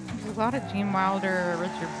 There's a lot of Gene Wilder,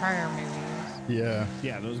 Richard Pryor movies. Yeah.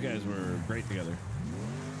 Yeah, those guys were great together.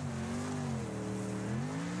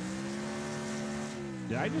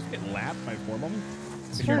 Did I just get lapped by 4 of them?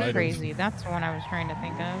 might Stir have. Crazy. That's the one I was trying to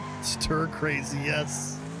think of. Stir Crazy,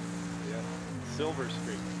 yes. Yeah. Silver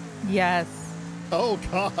Streak. Yes. Oh,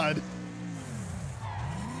 God.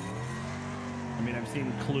 I mean, I've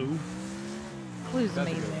seen Clue. Clue's That's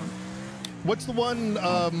a good amazing. one. What's the one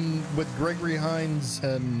with Gregory Hines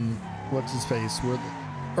and what's his face?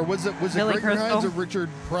 Or was it Billy Gregory Hines Crystal? or Richard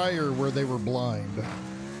Pryor where they were blind?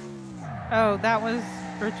 Oh, that was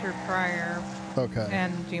Richard Pryor Okay.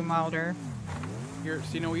 and Gene Wilder. Here,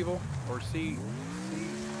 See No Evil? Or See...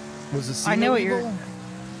 Was it I See know No what you're- Evil?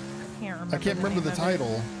 I I can't remember the name of it.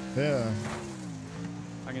 title. Yeah.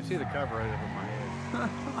 I can see the cover right over my head.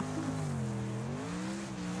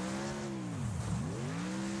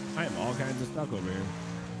 I am all kinds of stuck over here.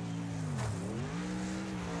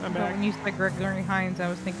 I'm But back. when you said Gregory Hines, I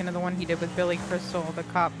was thinking of the one he did with Billy Crystal, the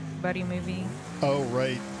cop buddy movie. Oh,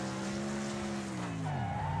 right.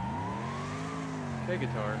 Okay,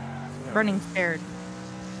 guitar. Running Scared.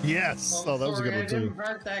 Yes. Oh, that was a good sorry, one, I didn't too.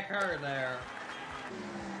 press that card there.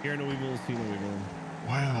 Hear no evil, see no evil.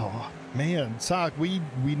 Wow. Man, Sock, we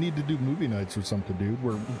need to do movie nights or something, dude.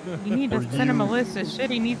 You need to Or send him a you- list of shit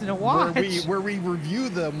he needs to watch. Where we review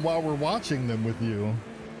them while we're watching them with you.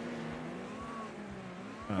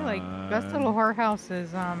 I feel like Best Little Whorehouse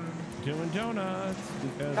is Doing donuts.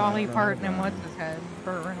 because Dolly I love Parton and them. what's his head?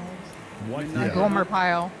 Burt Reynolds. What? Yeah. And Gomer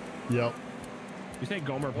Pyle. Yep. You say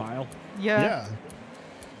Gomer Pyle? Yeah.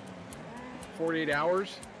 48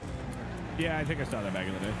 Hours? Yeah, I think I saw that back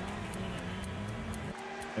in the day.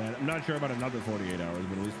 And I'm not sure about another 48 hours,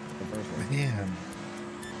 but at least the first one. Man.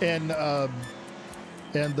 And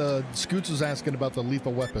Scoots was asking about the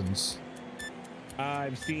Lethal Weapons.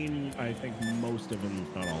 I've seen, I think, most of them,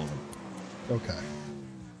 not all of them. Okay.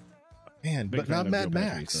 Man, Big but fan not of Mad Joe Pesci,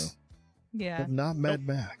 Max. so. Yeah. But not Mad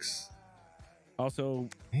Max. Also,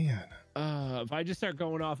 Man. if I just start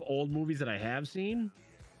going off old movies that I have seen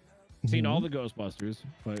all the Ghostbusters.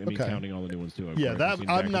 I mean, Okay. counting all the new ones too. of Yeah, course. I've that seen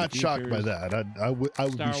Back I'm to the not shocked by Futures, that. I would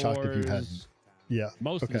be Star shocked if you Wars, hadn't. Yeah.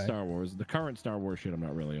 Most of the Okay. Star Wars. The current Star Wars shit, I'm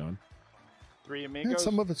not really on. Three And Amigos.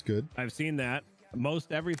 some of it's good. I've seen that.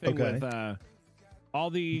 Most everything Okay. with all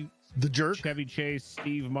the The Jerk. Chevy Chase,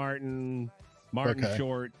 Steve Martin, Okay.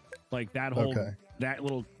 Short, like that whole Okay. that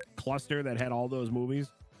little cluster that had all those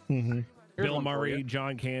movies. Mm-hmm. Here's Bill one for Murray, you.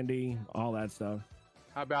 John Candy, all that stuff.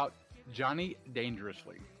 How about Johnny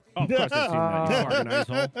Dangerously? Oh, of course I've seen that. You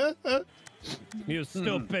fucking asshole. You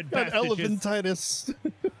stupid That bastard. elephantitis.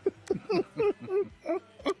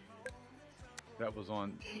 That was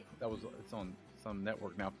on. It's on some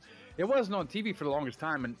network now. It wasn't on TV for the longest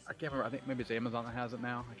time, and I can't remember. I think maybe it's Amazon that has it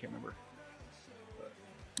now. I can't remember.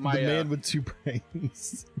 But The Man with Two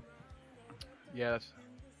Brains. yeah, that's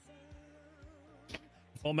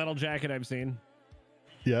Full Metal Jacket I've seen.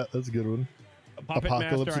 Yeah, that's a good one. Puppet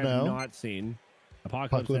Apocalypse Master Now? I've not seen.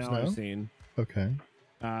 Apocalypse Now I've seen. Okay.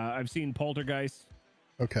 I've seen Poltergeist.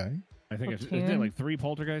 Okay. I think I've Okay. is it like 3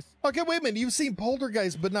 Poltergeists? Okay, wait a minute. You've seen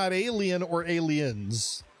Poltergeist, but not Alien or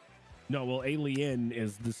Aliens. No, well, Alien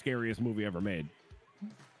is the scariest movie ever made.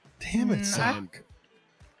 Damn it, Mm, Sock.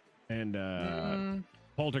 And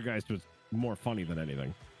Poltergeist was more funny than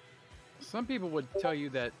anything. some people would tell you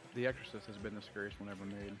that The Exorcist has been the scariest one ever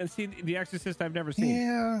made. And see, The Exorcist I've never seen.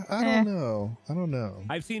 Yeah, I don't know. I don't know.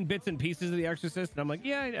 I've seen bits and pieces of The Exorcist, and I'm like,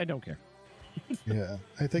 yeah, I don't care. Yeah.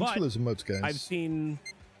 Hey, thanks But for those emotes, guys. I've seen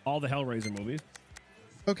all the Hellraiser movies.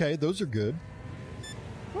 Okay, those are good.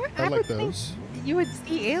 I like would think those. You would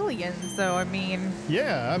see aliens, though. I mean,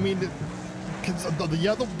 Yeah, I mean, because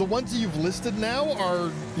the ones that you've listed now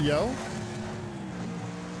are,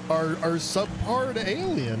 are subpar to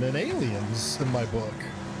Alien and Aliens in my book.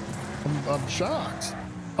 I'm shocked.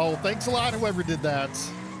 Oh, thanks a lot, whoever did that.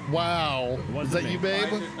 Wow. It wasn't Is that me. you, I babe?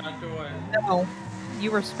 did not do it. no,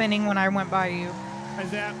 you were spinning when I went by you. Hi,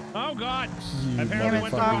 Zap. Oh, God. You I apparently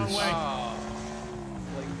went the wrong motherfuckers. way. Oh,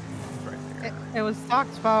 like, right there. It was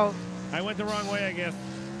Sock's fault. I went the wrong way, I guess.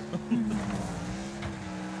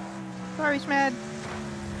 Sorry, Schmad.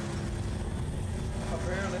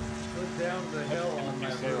 Apparently, put down the hill on my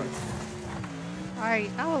road.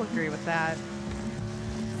 I will agree with that.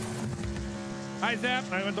 Hi, Zap.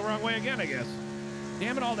 I went the wrong way again, I guess.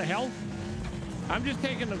 Damn it all to hell. I'm just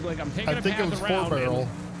taking the, like, I'm taking I a think it path was around. 4-barrel.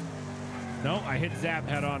 No, I hit Zap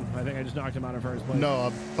head on. I think I just knocked him out of first place.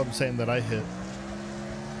 No, I'm saying that I hit.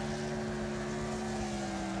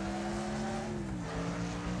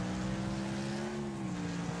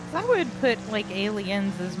 I would put like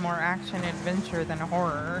aliens as more action adventure than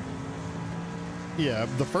horror. Yeah,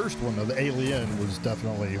 the first one of the Alien was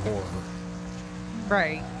definitely horror.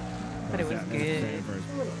 Right. But it was Zap, good. first.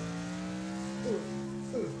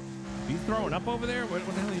 Are you throwing up over there? What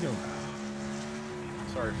the hell are you doing?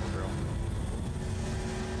 Sorry for real.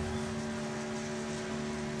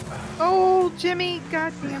 Oh, Jimmy,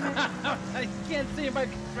 god damn it. I can't see if I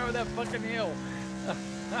can throw that fucking hill.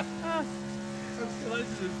 Let's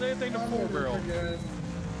do the same thing to 4-barrel.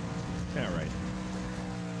 Yeah, right.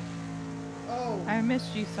 Oh, I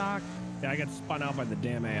missed you, Sock. Yeah, I got spun out by the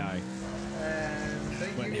damn AI. and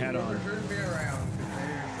they Went need head to on. turn me around because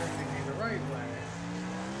they're sending me the right way.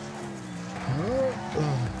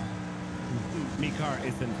 Mi car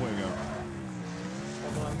is en fuego.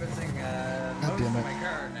 Although I'm missing God most damn of it. my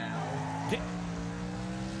car now.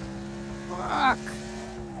 Fuck.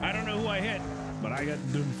 I don't know who I hit, but I got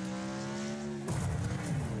doomed.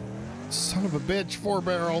 Son of a bitch,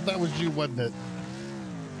 4-barrel. That was you, wasn't it?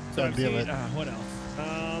 So God I've damn seen, it. what else?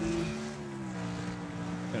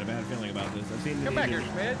 Got a bad feeling about this. I've seen the Come back here,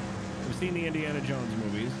 Indiana, Schmid. I've seen the Indiana Jones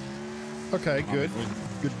movies. Okay, good.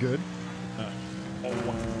 Good.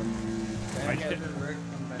 I did-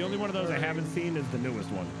 The only one of those I haven't seen is the newest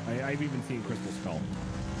one. I've even seen Crystal Skull.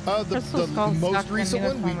 The Crystal Skull's most stuck in recent the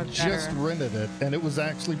one, we one was just better. rented it, and it was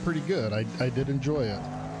actually pretty good. I did enjoy it.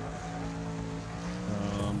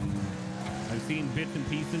 I've seen bits and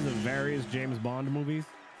pieces of various James Bond movies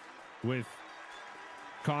with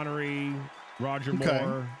Connery, Roger Okay.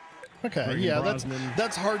 Moore. Okay, Pierce yeah, Brosnan.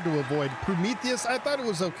 that's hard to avoid. Prometheus, I thought it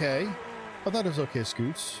was okay. I thought it was okay,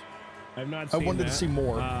 Scoots. I've not I seen wanted to that. see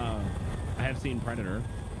more. I have seen Predator,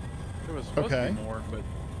 There was supposed to Okay. be more, but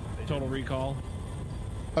Total Recall.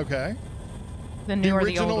 Okay. The The new or the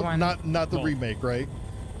original, old one? not the Both. remake, right?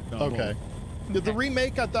 No, Okay. The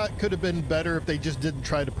remake I thought could have been better if they just didn't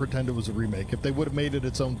try to pretend it was a remake. If they would have made it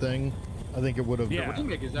its own thing, I think it would have Yeah. The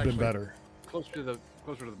remake is been actually better. closer to the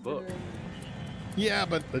book. Yeah,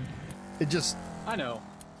 but it just, I know.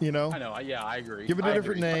 you know, I know. Yeah, I agree. give it a I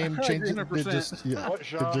different agree. name, I change agree it. It 100%. just, yeah. What it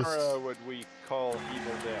genre just- would we call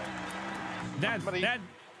Evil Dead? That Somebody- that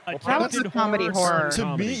That was attempted comedy horror. to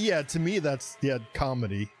comedy. me, yeah, to me that's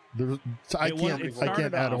comedy. There's, I It was- can't, it I can't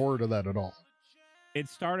started add off- horror to that at all. It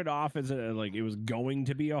started off as a like it was going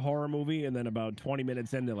to be a horror movie, and then about 20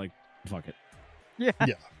 minutes in, they're like, "Fuck it." Yeah.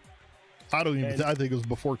 I don't even. And- I think it was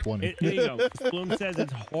before 20. There you go. Bloom says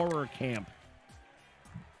it's horror camp.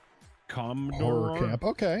 Horror camp.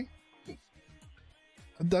 Okay,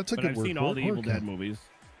 that's a But good I've word. seen for all it, the horror Evil Dead camp. movies.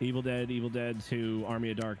 Evil Dead 2,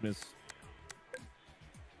 Army of Darkness.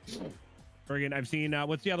 Friggin', I've seen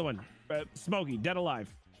what's the other one? Smokey, Dead Alive.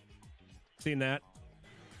 Seen that?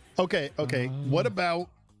 Okay. What about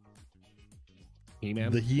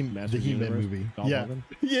He-Man. the Masters of the He-Man Universe, movie? Dolph Yeah. Lundgren?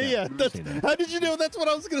 Yeah. That's, seen that. how did you know that's what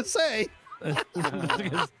I was gonna say?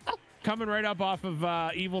 Coming right up off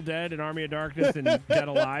of Evil Dead and Army of Darkness and Dead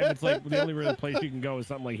Alive, it's like the only real place you can go is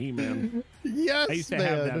something like He-Man. Yes, I used to man.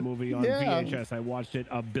 have that movie on Yeah. VHS. I watched it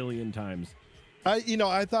a billion times.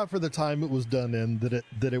 I thought for the time it was done in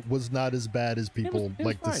that it was not as bad as people was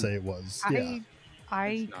like to fine. say it was. Yeah. I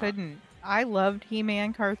It's not. couldn't. I loved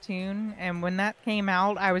He-Man cartoon, and when that came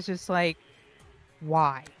out, I was just like,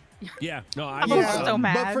 why? Yeah, no, I I'm was so But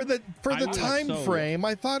mad. for I the was time so- frame,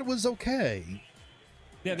 I thought it was okay.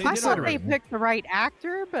 Yeah, I did thought it they right. picked the right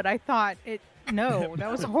actor, but I thought no,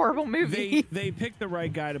 that was a horrible movie. They picked the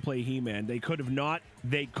right guy to play He-Man. They could not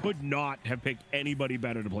have picked anybody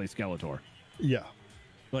better to play Skeletor. Yeah.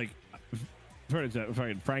 Like, Frank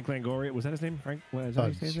Langoria, was that his name? Frank, was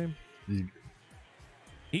that his name?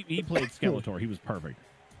 He played Skeletor. He was perfect.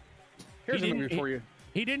 Here's He a movie didn't- for you.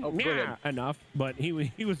 He didn't Oh, go ahead. enough, but he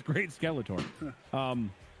was great Skeletor.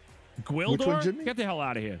 Gwildor, Which one, Jimmy? get the hell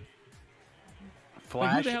out of here.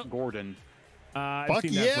 Flash the hell- Gordon. I've Fuck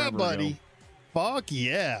seen that yeah, forever buddy. ago. Fuck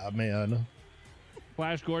yeah, man.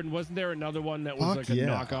 Flash Gordon. Wasn't there another one that was Fuck like a yeah.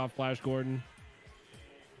 knockoff Flash Gordon?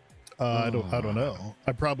 I don't know.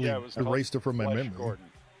 I probably Yeah, it was called erased it from my Flesh memory. Gordon.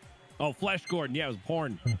 Oh, Flash Gordon. Yeah, it was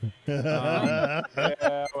porn. Yeah,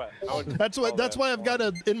 well, I would That's why. call That's that why I've got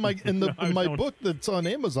a in my No, I my don't. book that's on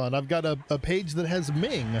Amazon. I've got a page that has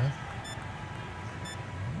Ming.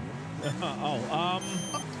 Oh,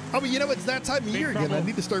 but you know it's that time of Big year again. I Trouble.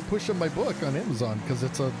 need to start pushing my book on Amazon because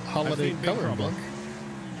it's a holiday seen Big coloring Trouble. book.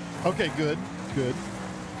 Okay, good.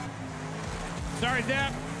 Sorry,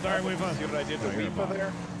 Dap. Sorry, we've See what I did to Oh, you're a Weepa bot.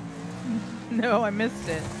 there? No, I missed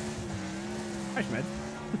it. Hi, Schmed.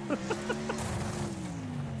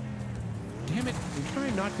 Damn it! I'm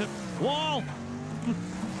trying not to. Wall.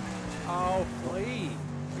 Oh, please.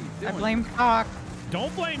 What are I you blame Cock.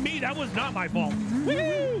 Don't blame me. That was not my fault.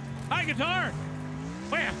 Woo! Hi, guitar.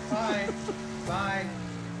 Where? Bye. Bye.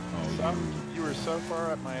 You were so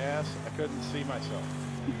far up my ass, I couldn't see myself.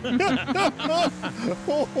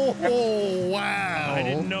 Oh, wow! I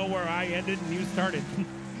didn't know where I ended and you started.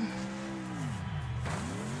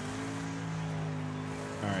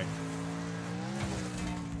 All right.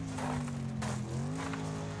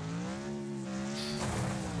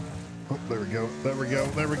 Oh, there we go. There we go.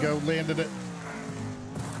 There we go. Landed it.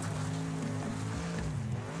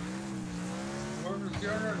 Whoever's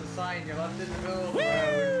under the sign, you left it in the middle of the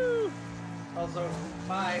road. Woo! Also,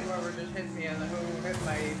 bye, whoever just hit me on the who hit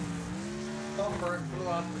my bumper and flew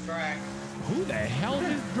off the track. Who the hell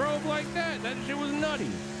just drove like that? That shit was nutty.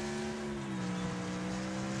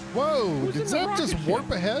 Whoa! Who's Did in the Zap just rocket warp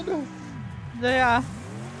ship? ahead? Yeah,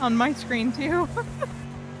 on my screen too.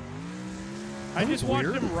 I That just was watched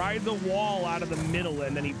weird. him ride the wall out of the middle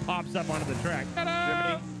and then he pops up onto the track.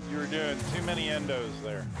 Ta-da! Jimmy, you were doing too many endos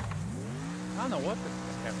there. I don't know what the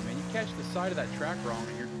fuck happened, man. You catch the side of that track wrong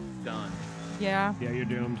and you're done. Yeah. Yeah, you're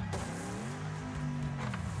doomed.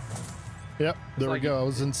 Yep. There we like go. I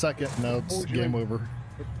was in second. Now it's Hold you game in. over.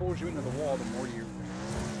 It pulls you into the wall the more you.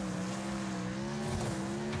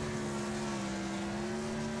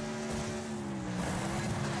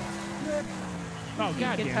 Oh,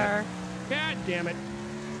 god damn it. Guitar. God damn it.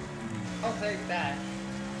 I'll take that.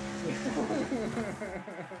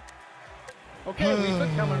 Okay, Lisa,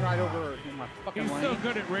 coming right over in my fucking He's lane. so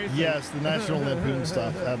good at racing. Yes, the National Lampoon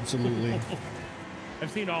stuff. Absolutely.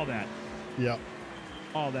 I've seen all that. Yep.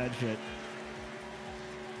 All that shit.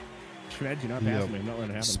 Shred, you're not passing me. I'm not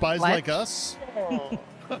letting it happen. Spies What? like us.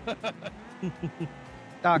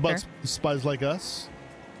 Doctor. But spies like us.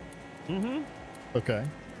 Mm-hmm. Okay.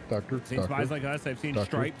 Doctor. Seen Doctor. Spies Like Us. I've seen Doctor.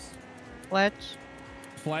 Stripes, Fletch.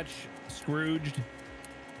 Fletch, Scrooged.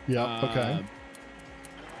 Yep. Okay.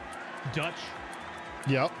 Dutch.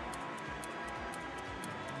 Yep.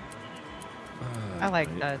 I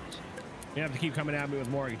like Dutch. You have to keep coming at me with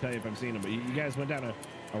more. I can tell you if I've seen them. But you guys went down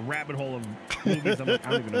a rabbit hole of movies. I'm like,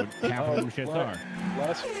 I don't even know what half of them shits are.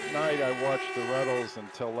 Last night I watched The Rebels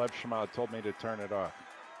until Lev Shema told me to turn it off.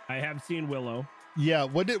 I have seen Willow. Yeah.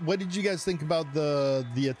 What did you guys think about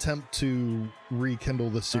the attempt to rekindle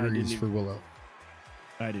the series for Willow?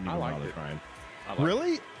 I didn't even bother trying.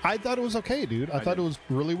 Really? I thought it was okay, dude. I thought it was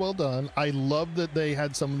really well done. I love that they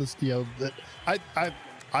had some of this, that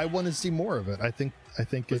I want to see more of it. I think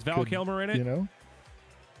was Val Kilmer in it?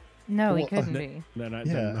 No, he couldn't be. Then I'm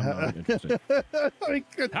not interested.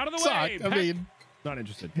 Out of the way! I mean, not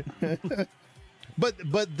interested. but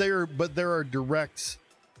there are direct.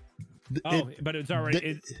 But it's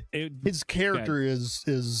already his character is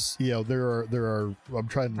there are I'm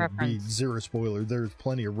trying to be zero spoiler. There's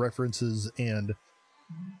plenty of references and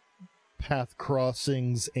path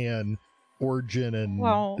crossings and origin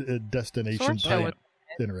and destination type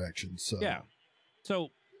interactions. So yeah, so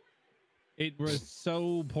it was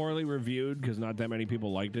so poorly reviewed because not that many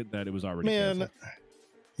people liked it that it was already canceled.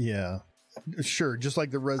 Yeah, sure. Just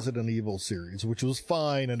like the Resident Evil series, which was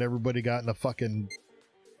fine, and everybody got in a fucking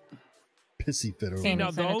pissy fit over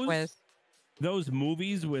it. Those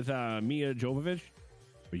movies with Mia Jovovich,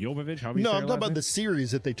 or Jovovich, how do you say I'm her talking last about name? the series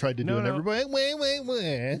that they tried to do, and everybody, wait.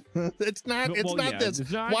 It's not this.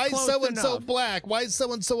 It's not Why is so and so enough. black? Why is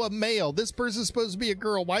so and so a male? This person's supposed to be a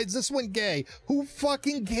girl. Why is this one gay? Who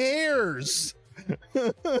fucking cares?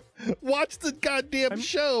 Watch the goddamn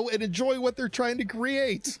show and enjoy what they're trying to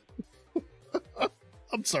create.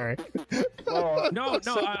 I'm sorry. Well,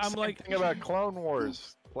 I'm like thinking about Clone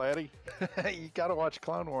Wars, Platty. You got to watch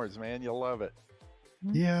Clone Wars, man. You'll love it.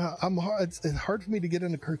 Yeah, it's hard for me to get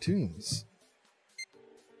into cartoons.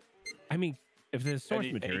 I mean, if there's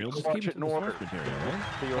source material, just keep it in the source material. Right?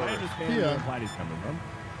 I understand where Platty's coming from.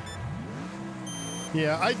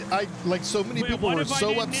 Yeah, I like so many people were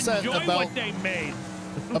so upset about what they made.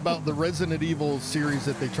 about the Resident Evil series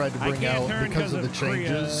that they tried to bring out because of the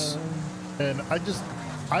changes. And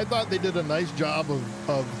I thought they did a nice job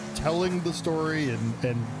of telling the story and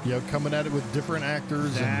coming at it with different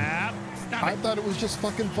actors. And I thought it was just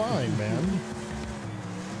fucking fine, man.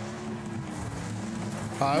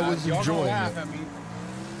 I was enjoying it. I mean,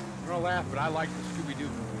 you're gonna laugh, but I like the Scooby-Doo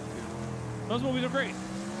movies too. Those movies are great.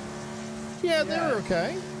 Yeah, they were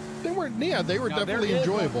okay. They were definitely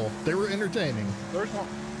enjoyable. They were entertaining. There's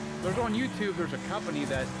on YouTube. There's a company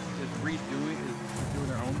that is doing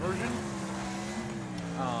their own version.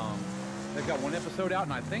 They've got one episode out,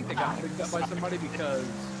 and I think they got picked up by somebody because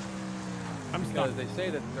they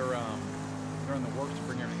say that they're in the works to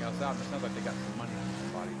bring everything else out. And it sounds like they got some money from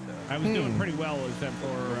somebody. I was doing pretty well, except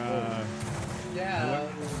for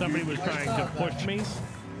somebody was trying to push me.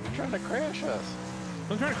 They're trying to crash us.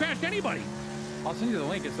 I'm trying to crash anybody. I'll send you the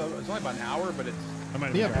link. It's only about an hour, but it's.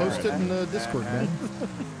 Post it in the Discord, man.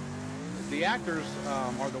 The actors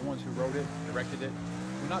are the ones who wrote it, directed it.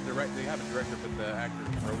 Well, not direct. They have a director, but the actors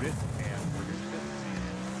wrote it and produced it.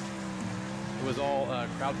 It was all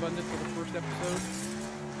crowdfunded for the first episode.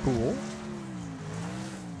 Cool.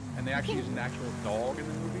 And they actually used an actual dog in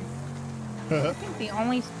the movie. I think the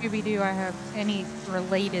only Scooby-Doo I have any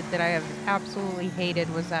related that I have absolutely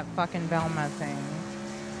hated was that fucking Velma thing.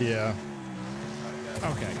 Yeah.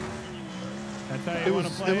 Okay. That's how you want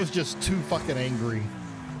to play it was just too fucking angry.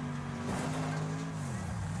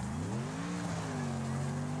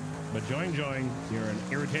 But join, you're an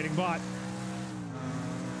irritating bot.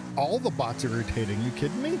 All the bots are irritating. You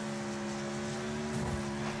kidding me?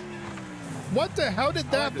 What the? How did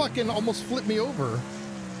that fucking almost flip me over?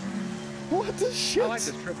 What the shit? I like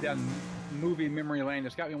this trip down movie memory lane.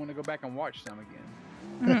 It's got me wanting to go back and watch some again.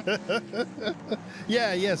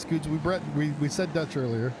 Yeah, Scoots. We said Dutch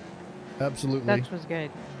earlier. Absolutely. Dutch was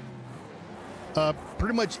good.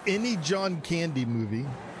 Pretty much any John Candy movie.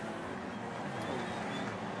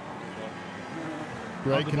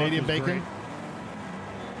 Right, Canadian Bacon. Great.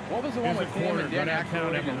 What was the one with him and Dan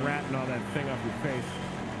Aykroyd and a rat and all that thing off your face?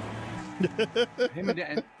 Him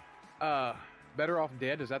and Better Off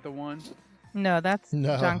Dead? Is that the one? No, that's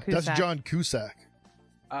John Cusack. That's John Cusack.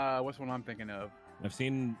 What's the one I'm thinking of? I've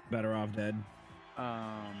seen Better Off Dead.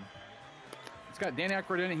 It's got Dan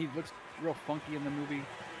Aykroyd in it. He looks real funky in the movie.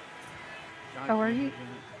 Are you?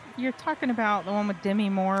 You're talking about the one with Demi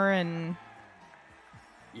Moore and?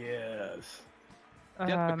 Yes.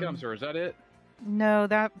 Death Becomes Her. Is that it? No,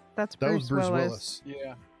 that's That Bruce was Bruce Willis.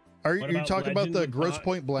 Yeah. Are you talking about the Gross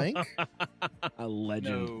Point Blank? A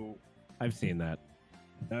legend. No. I've seen that.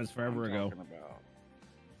 That was forever ago.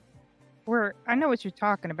 I know what you're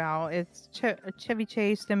talking about. It's Chevy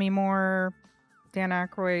Chase, Demi Moore, Dan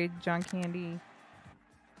Aykroyd, John Candy.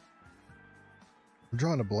 I'm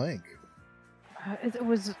drawing a blank. It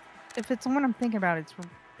was. If it's the one I'm thinking about, it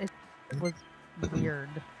was weird.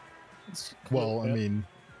 Well, I mean,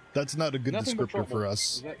 that's not a good Nothing But descriptor for Trouble.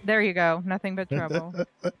 us. Is that- There you go. Nothing but trouble.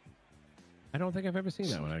 I don't think I've ever seen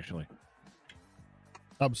that one actually.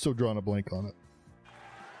 I'm still drawing a blank on it.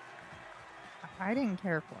 I didn't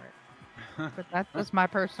care for it, but that's just my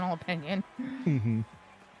personal opinion. Mhm.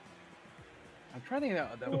 I'm trying to think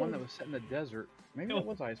of that one that was set in the desert. Maybe that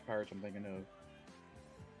was Ice Pirates I'm thinking of.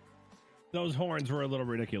 Those horns were a little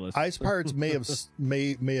ridiculous. Ice Pirates may have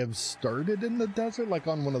may have started in the desert, like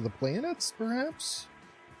on one of the planets, perhaps.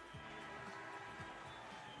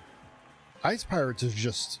 Ice Pirates is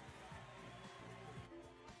just—it's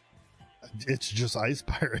just Ice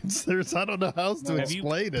Pirates. I don't know how else to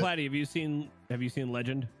explain it. Platty, have you seen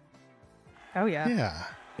Legend? Oh yeah. Yeah.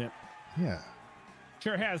 Yep. Yeah.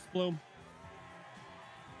 Sure has, Bloom.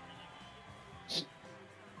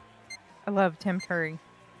 I love Tim Curry.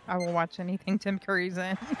 I will watch anything Tim Curry's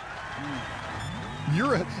in.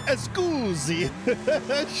 You're a Scusi.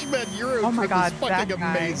 Schmidt, Euro Oh my Trip God, is that fucking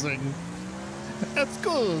guy. amazing.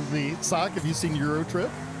 Scusi. Sock, have you seen Euro Trip?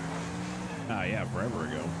 Yeah, forever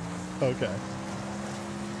ago. Okay.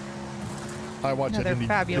 I watch Another it any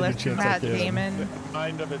fabulous chance I Matt can. Damon.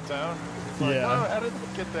 Mind of its own. It's like, Yeah. whoa, how did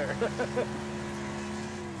it get there?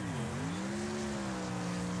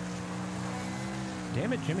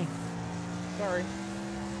 Damn it, Jimmy. Sorry.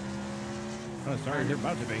 Oh, sorry, you're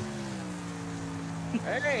about to be.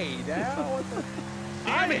 Hey, now what the?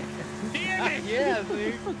 Damn it! Damn it! Yeah,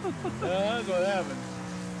 see? That's what happened.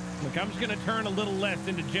 Look, I'm just gonna turn a little less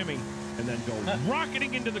into Jimmy and then go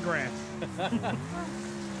rocketing into the grass.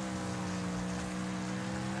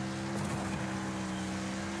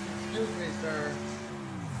 Excuse me, sir.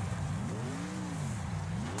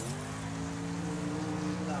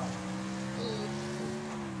 No.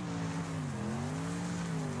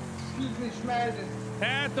 Excuse me, Schmadden.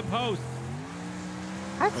 At the post.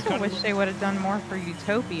 I still wish they would have done more for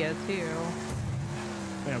Utopia too.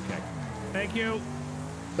 Okay. Thank you.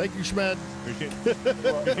 Thank you, Schmed. Appreciate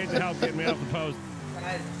the help getting me off the post.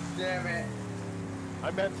 God damn it.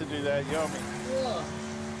 I meant to do that, Yomi. Ugh.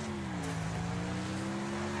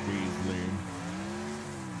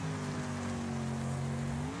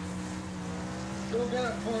 Go get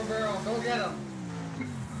him, poor barrel. Go get him.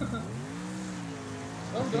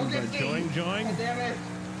 Don't get me. Join. God damn it.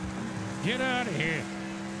 Get out of here.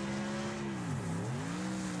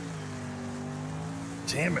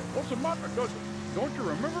 Damn it. What's the matter? Don't you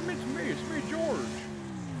remember me? It's me, George.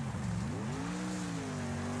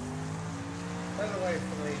 By the way,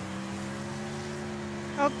 Flea,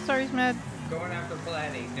 Oh, sorry, Smed. going after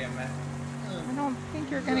Platty, damn it. I don't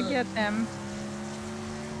think you're gonna get them.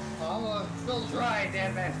 I'm gonna still try,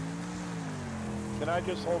 damn it. Can I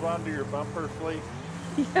just hold on to your bumper, Flea?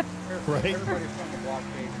 Right. Everybody from the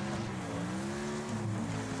blockade.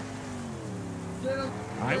 Get him.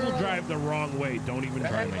 I will drive the wrong way. Don't even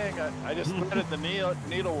try me. Dang, I just threaded the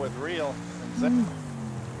needle with reel. And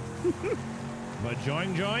But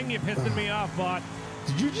join, you're pissing me off, bot.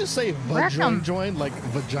 Did you just say Wreckin. join like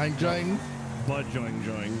vagina? But join.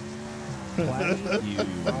 Platty, you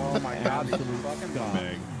Oh my God, these absolute fucking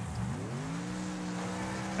scumbag.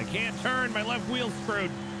 I can't turn. My left wheel's screwed.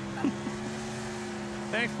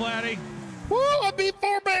 Thanks, Platty. Woo! I beat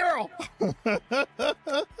 4-barrel.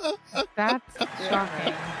 That's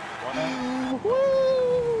shocking.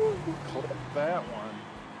 Woo! clip that one.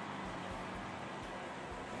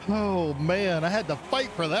 Oh man, I had to fight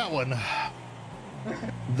for that one.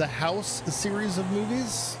 The House series of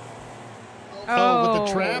movies. Oh, with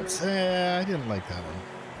the traps. I didn't like that one.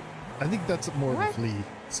 I think that's more of a What? Flea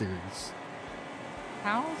series.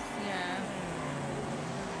 House? Yeah.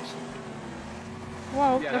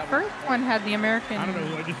 Well, Yeah, the that first one had the American I don't know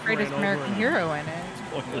who I just greatest ran over American and- hero in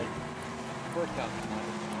it. First house.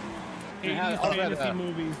 80s had fantasy that,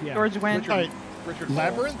 movies. Yeah. George Wendt. All right, Richard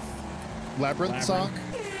Labyrinth. Labyrinth sock.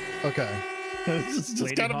 Labyrinth. Okay. just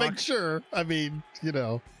Lady gotta Hawk. make sure. I mean, you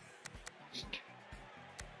know.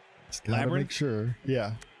 Just gotta Labyrinth? make sure.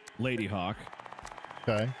 Yeah. Lady Hawk.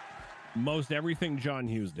 Okay. Most everything John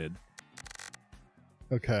Hughes did.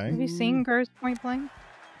 Okay. Have you seen Gross Point Blank?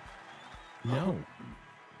 No.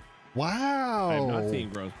 Wow. I have not seen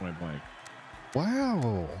Gross Point Blank.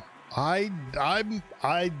 Wow.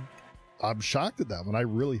 I'm shocked at that one. I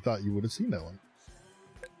really thought you would have seen that one.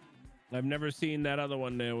 I've never seen that other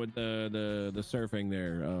one there with the surfing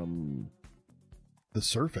there. The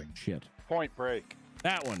surfing. Shit. Point Break.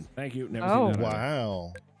 That one. Thank you. Never Oh. seen that. either.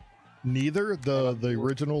 Wow. Neither the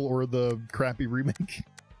original or the crappy remake.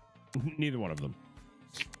 Neither one of them.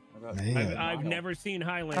 Man. I've never seen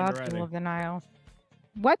Highlander God, Jewel either. of the Nile.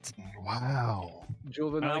 What? Wow.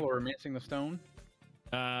 Jewel of the I Nile like- or Romancing the Stone?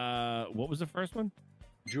 What was the first one?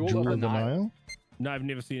 Jewel of the Nile. No, I've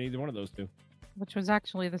never seen either one of those two. Which was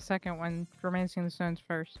actually the second one, Romancing the Stones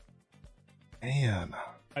first. Man.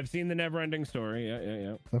 I've seen the Never-Ending Story.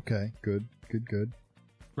 Yeah. Okay. Good.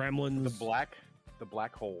 Gremlins. The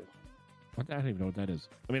black hole. What? I don't even know what that is.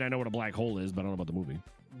 I mean, I know what a black hole is, but I don't know about the movie.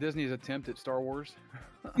 Disney's attempt at Star Wars.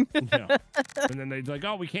 Yeah. And then they're like,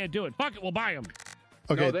 "Oh, we can't do it. Fuck it, we'll buy them."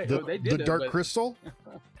 Okay. No, they did the it, Dark but- Crystal.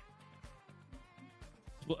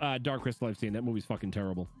 Dark Crystal. I've seen that movie's fucking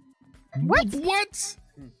terrible. What?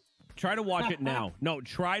 Try to watch it now. No,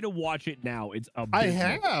 try to watch it now. It's a. I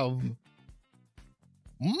have.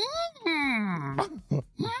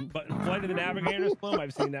 But Flight of the Navigator's Plume,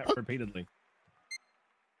 I've seen that repeatedly.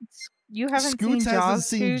 You haven't Scoots seen hasn't Jaws,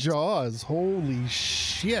 seen Scoots? Jaws. Holy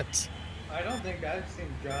shit. I don't think I've seen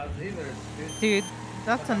Jaws either. Dude,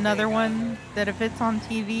 that's another one that if it's on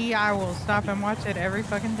TV, I will stop and watch it every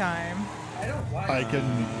fucking time. I don't watch I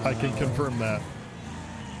can confirm that.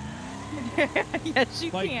 Yes,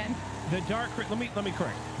 you Like- can. The Dark. Let me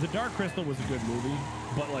correct. The Dark Crystal was a good movie,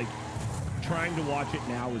 but like trying to watch it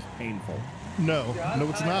now is painful. No,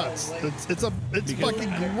 it's not. It's Because fucking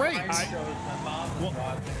great.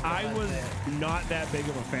 I was not that big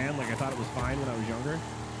of a fan. Like I thought it was fine when I was younger.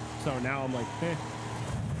 So now I'm like, eh.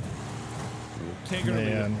 Take it or leave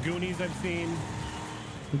Man. it. Goonies I've seen.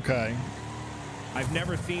 Okay. I've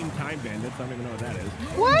never seen Time Bandits. I don't even know what that is.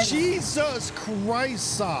 What? Jesus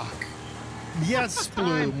Christ, Sock. Yes,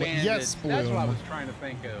 Bloom. Bandits. Yes, Bloom. That's what I was trying to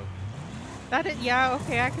think of. That is, yeah,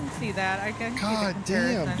 okay, I can see that. I can see God the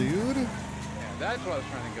damn, comparison. dude. Yeah, that's what I was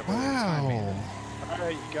trying to think of. Wow. All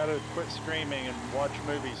right, you gotta quit screaming and watch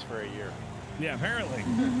movies for a year. Yeah, apparently.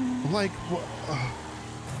 Like,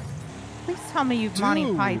 Please tell me you've Monty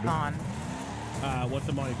Dude. Python. What's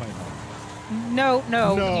the Monty Python? No,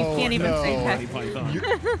 No, you can't even no. say Monty that.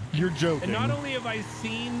 Python. you're joking. And not only have I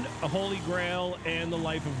seen A Holy Grail and The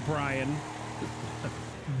Life of Brian,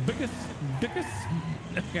 biggest,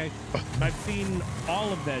 okay, I've seen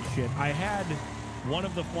all of that shit. I had one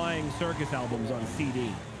of the Flying Circus albums on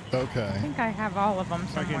CD. I Okay. think I have all of them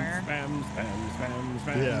Fucking somewhere. spam,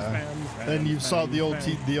 Yeah. spam, And you saw the old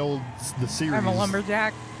spam. the series. I'm a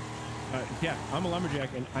lumberjack. Yeah, I'm a lumberjack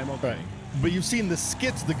and I'm okay. Right. But you've seen the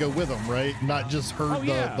skits that go with them, right? Not just heard Oh,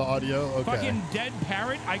 yeah. the audio. Okay. Fucking Dead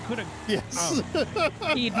Parrot, I could have. Yes.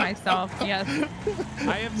 Feed myself, yes.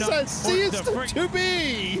 I have not. Says cease the frick- to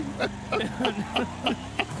be.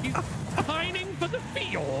 He's pining for the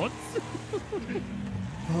fields.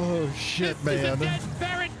 Oh shit, This is a man. dead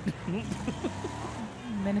parrot.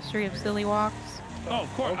 Ministry of Silly Walks. Oh,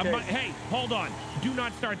 of course. Okay. Hey, hold on. Do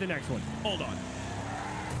not start the next one. Hold on.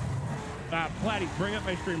 Platty, bring up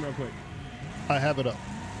my stream real quick. I have it up.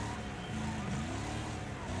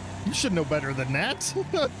 You should know better than that.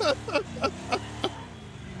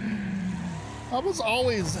 I must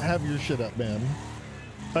always have your shit up, man.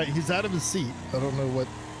 All right, he's out of his seat. I don't know what.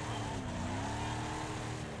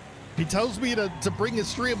 He tells me to bring his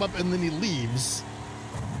stream up and then he leaves.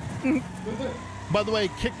 By the way,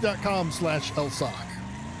 kick.com/lsock.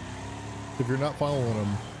 If you're not following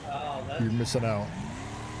him, Oh, that's you're missing out.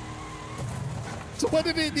 So what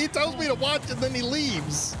did he tells me to watch and then he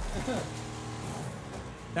leaves.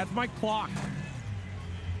 That's my clock.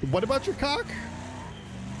 What about your cock?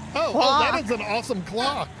 Oh, Clock. that is an awesome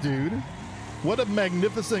clock, dude. What a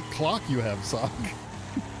magnificent clock you have, Sock.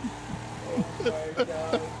 oh my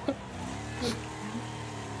god.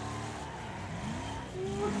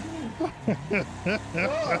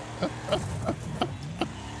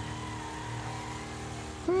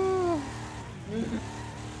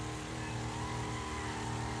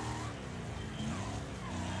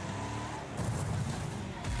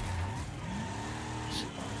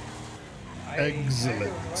 Excellent. I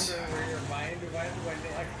was wondering where your mind went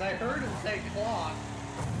when I heard him say clock,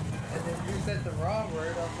 and then you said the wrong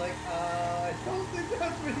word. I was like, I don't think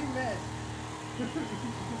that's what he meant.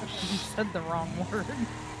 You said the wrong word.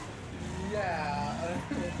 Yeah.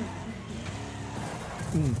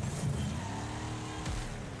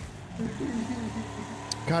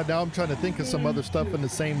 God, now I'm trying to think of some other stuff in the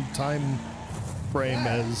same time frame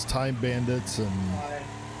as Time Bandits and Why?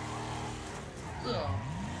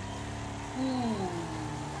 Ooh.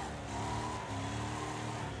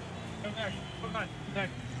 Come back. Come on. Back.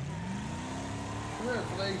 Come here,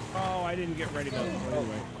 Flake. Oh, I didn't get ready. But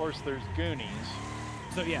anyway. Of course, there's Goonies.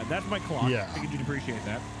 So yeah, that's my clock. Yeah. Figured you'd appreciate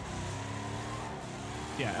that.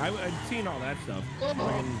 Yeah, I'd seen all that stuff.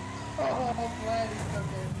 Fucking Oh, Vladdy took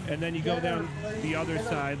it. And then you go down the other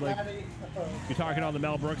side, like you're talking all the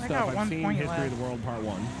Mel Brooks I stuff. got I've 1 seen point History of left. the World Part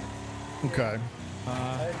 1. Okay.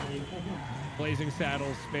 Blazing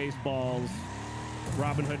Saddles, Spaceballs,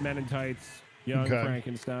 Robin Hood Men in Tights, Young Okay.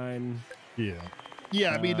 Frankenstein. Yeah.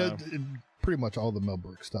 Yeah, I mean, pretty much all the Mel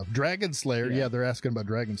Brooks stuff. Dragon Slayer. Yeah, they're asking about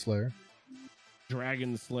Dragon Slayer.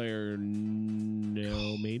 Dragon Slayer,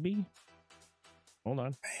 no, maybe? Hold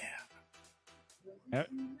on. Man.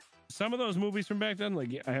 Some of those movies from back then, like,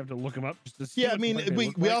 I have to look them up just to see. Yeah, I mean,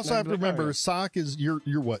 we also have to remember, Sock is, you're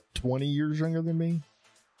what, 20 years younger than me?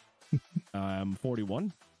 I'm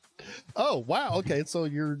 41. Oh, wow. Okay, so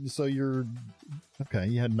you're okay,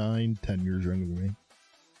 you had 9-10 years younger than me.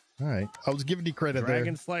 All right. I was giving you credit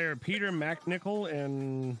Dragon Slayer, Peter MacNicol,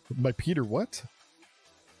 and there. By Peter what?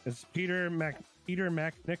 it's Peter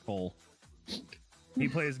MacNicol. He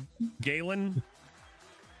plays Galen.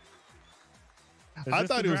 Is I this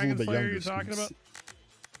thought the it was a Dragon little bit Slayer younger. you're talking about?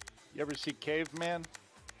 You ever see Caveman?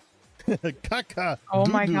 Caca. Oh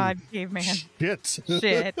my doo-doo. God, caveman. Shit.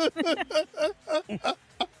 Shit.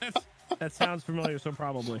 That sounds familiar, so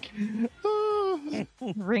probably.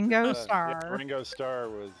 Ringo Starr. Yeah, Ringo Starr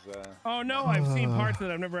was Oh no, I've seen parts of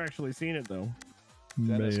it. I've never actually seen it though.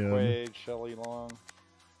 Dennis Man. Quaid, Shelley Long.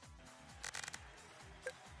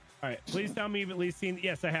 All right, please tell me you've at least seen.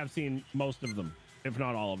 Yes, I have seen most of them, if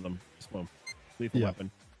not all of them. Boom. Lethal Yeah.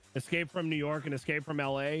 Weapon. Escape from New York and Escape from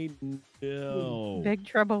L.A. No, Big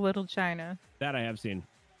Trouble Little China. that I have seen.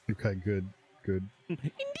 Okay, good.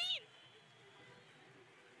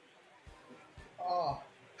 Oh,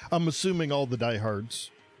 I'm assuming all the diehards.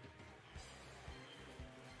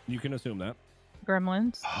 You can assume that.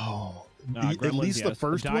 Gremlins. Oh, Gremlins, at least the yes.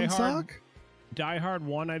 first Die one, Hard. Sock? Die Hard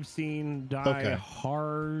 1 I've seen. Die Okay.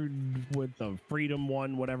 Hard with the Freedom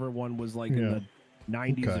one, whatever one was like Yeah. in the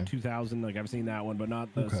 90s Okay. or 2000. Like I've seen that one, but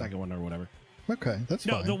not the Okay. second one or whatever. Okay, that's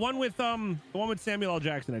No, fine. the one with Samuel L.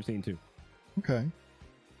 Jackson I've seen too. Okay.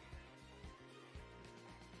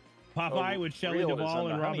 Popeye with Shelley Real is Duvall on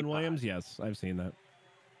the and honey Robin pot. Williams. Yes, I've seen that.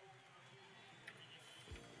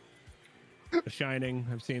 The Shining,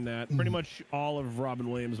 I've seen that. Pretty much all of Robin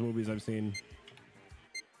Williams' movies I've seen.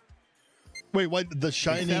 Wait, what? The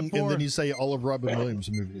Shining, Except and for- then you say all of Robin Williams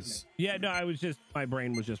movies. Yeah, no, my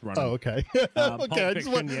brain was just running. Oh, okay. Pulp Okay, I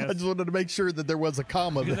Fiction, yes. just wanted to make sure that there was a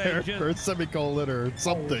comma Because I there, just- or a semicolon, or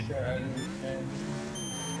something. sure, I understand.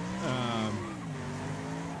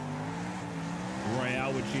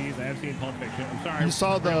 Royale with cheese. I have seen Pulp Fiction. I'm sorry. You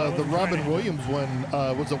saw Royale, I the wasn't trying Robin to- Williams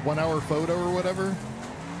one, was it 1 hour photo or whatever?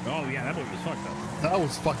 Oh yeah, that movie was fucked up. That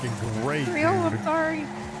was fucking great, Real, I'm dude. sorry.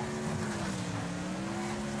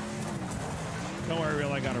 Don't worry,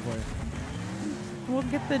 Real. I got her for you. We'll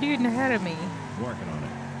get the dude ahead of me. Working on it.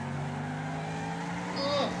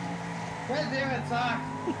 Ugh. God damn it, Sock.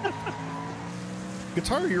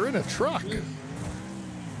 Guitar, you're in a truck. Yeah,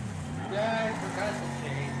 I forgot to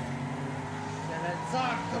change. And that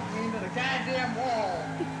Sock took me into the goddamn wall.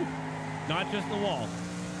 Not just the wall,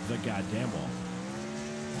 the goddamn wall.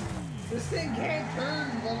 This thing can't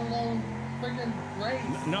turn, let alone freaking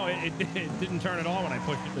race. No, it didn't turn at all when I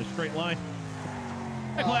pushed it in a straight line.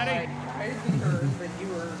 Hi, I Gladdy. tried to turn, but you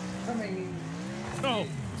were coming Oh,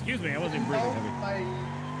 excuse me, I wasn't even breathing out heavy. my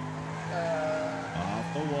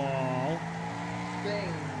Off the wall.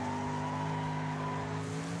 thing.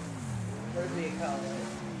 What do you call it?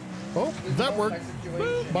 Oh, This that was worked. my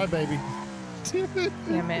situation. Bye, baby.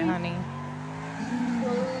 Damn it, honey.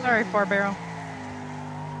 Sorry, 4-barrel.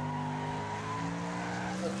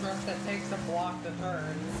 The truck that takes a block to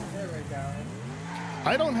turn. There we go.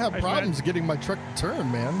 I don't have Hi, problems getting my truck to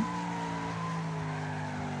turn, man.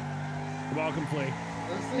 You're welcome, Flea. This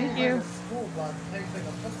Thank thing's you. like a school bus. It takes like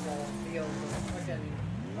a football field, fucking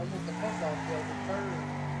almost a football field to turn.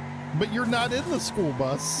 But you're not in the school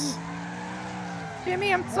bus.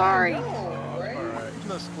 Jimmy, I'm sorry. I know, right? All right, in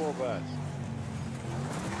the school bus.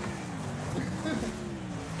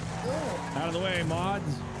 Oh, Out of the way,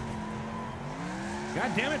 mods.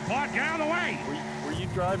 God damn it, Pot, get out of the way! Were you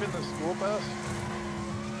driving the school bus?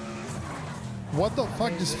 What the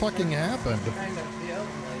fuck just fucking happened? kind of feels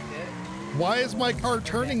like it. Why is my car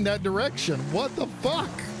turning that direction? What the fuck?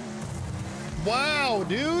 Wow,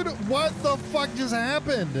 dude. What the fuck just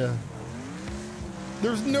happened?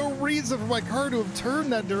 There's no reason for my car to have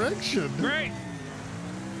turned that direction. Great!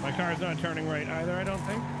 My car's not turning right either, I don't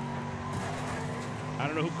think. I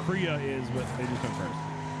don't know who Kriya is, but they just took first.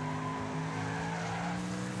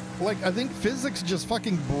 Like, I think physics just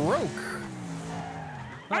fucking broke.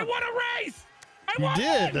 I won a race! I You won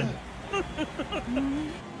did.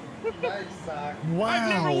 one! Nice sock. Wow,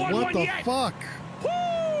 never won what one the yet. fuck?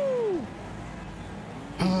 Woo!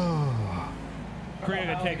 Korea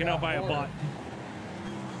got taken out by a bot.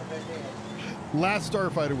 Last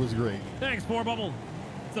Starfighter was great. Thanks, Four Bubble.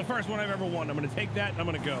 It's the first one I've ever won. I'm going to take that and I'm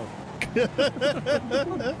going to go.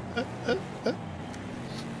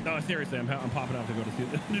 No, seriously, I'm popping out to go to see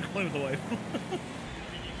to play with the wife.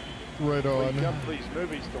 Right We on. come to these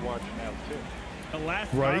movies to watch now too. The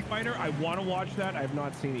Last Right. Starfighter, I want to watch that. I have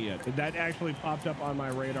not seen it yet. That actually popped up on my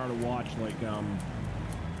radar to watch like,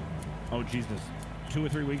 oh Jesus, 2 or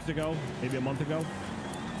 3 weeks ago, maybe a month ago.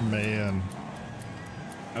 Man.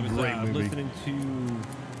 I was Great movie. listening to,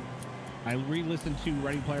 I re-listened to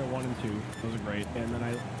Ready Player 1 and 2. Those are great. And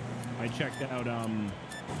then I checked out, oh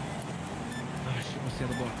shit, what's the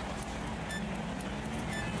other book?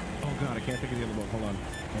 Oh God, I can't think of the other book. Hold on.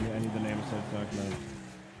 I need the name so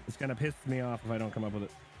it's gonna piss me off if I don't come up with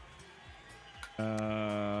it.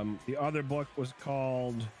 The other book was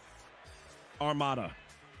called Armada.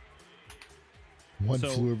 One So,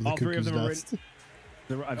 flew over the all three of cuckoo's them are nest.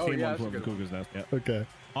 I've Oh, seen yeah, One that's Flew a Over the good one. Cuckoo's Nest. Yeah. Okay.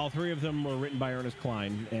 All 3 of them were written by Ernest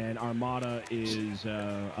Cline, and Armada is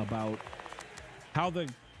about how the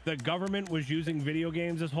government was using video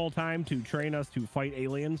games this whole time to train us to fight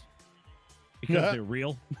aliens because they're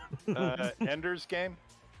real. Ender's Game.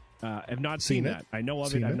 I've not Seen seen it? that. I know of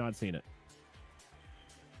Seen it. I've it? not seen it.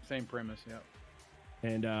 Same premise, yeah.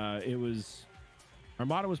 And it was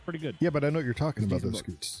Armada was pretty good. Yeah, but I know what you're talking It's a about, those decent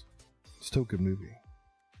book. scoots. Still a good movie.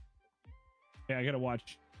 Yeah, I gotta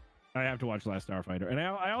watch. I have to watch Last Starfighter, and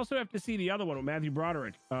I also have to see the other one with Matthew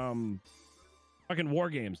Broderick. Fucking War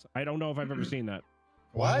Games. I don't know if I've ever seen that.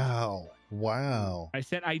 What? Wow. Wow. I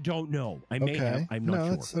said I don't know. I may have. I'm not no,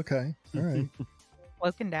 sure. it's okay. All right.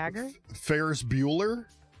 Cloak and Dagger? Ferris Bueller?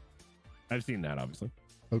 I've seen that, obviously.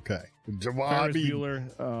 Okay. Ferris Jawabi.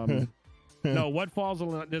 Bueller. No, what falls in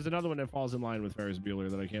line? There's another one that falls in line with Ferris Bueller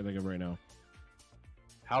that I can't think of right now.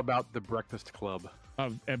 How about The Breakfast Club?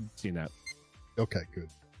 I've seen that. Okay, good.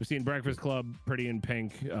 We've seen Breakfast Club, Pretty in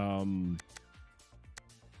Pink,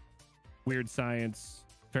 Weird Science,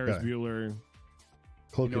 Ferris Okay. Bueller.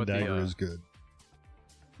 Cloak You know and what the, Dagger is good.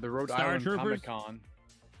 The Rhode Star Island Troopers? Comic Con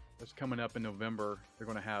that's coming up in November. They're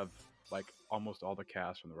going to have like almost all the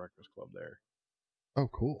cast from The Breakfast Club there. Oh,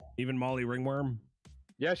 cool. Even Molly Ringworm.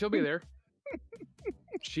 Yeah, she'll be there.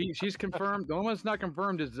 She's confirmed. The only one that's not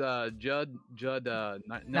confirmed is Judd Nelson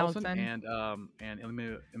Nelson. and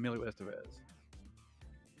Emilio Estevez.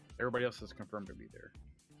 Everybody else is confirmed to be there.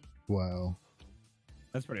 Wow.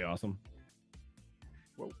 That's pretty awesome.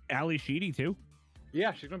 Whoa. Ali Sheedy, too.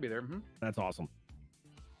 Yeah, she's gonna be there. That's awesome.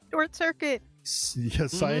 Short Circuit. Yeah,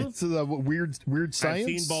 science. Weird science. I've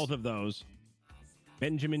seen both of those.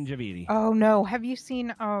 Benjamin Javidi. Oh no, have you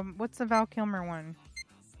seen what's the Val Kilmer one?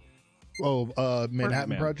 Oh, Manhattan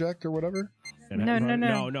Man. Project or whatever.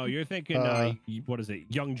 No, you're thinking, what is it,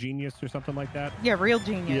 Young Genius or something like that? Yeah, Real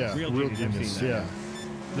Genius. Yeah, Real Real Genius, I've Genius. seen that, Yeah.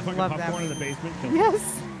 The fucking Love that popcorn in the movie. basement.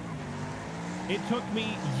 Yes. It took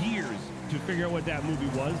me years to figure out what that movie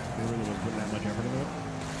was. They really wasn't putting that much effort into it.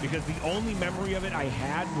 Because the only memory of it I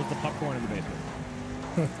had was the popcorn in the basement.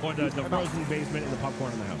 Or the frozen basement and the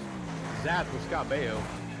popcorn in the house. Zach with Scott Baio.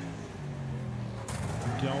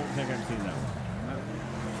 Don't think I've seen that one.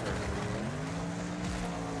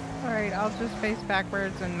 All right, I'll just face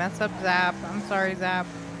backwards and mess up Zap. I'm sorry, Zap.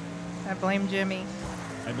 I blame Jimmy.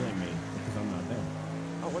 I blame me because I'm not there.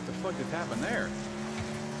 Oh, what the fuck just happened there?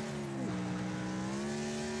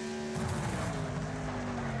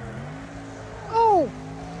 Oh,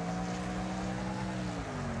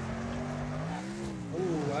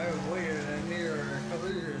 Ooh, I avoided a near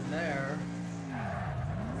collision there.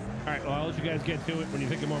 All right, well, I'll let you guys get to it. When you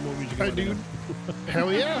think of more movies, you can Hi, let me dude. know.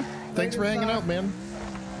 Hell yeah. Thanks for hanging out, man.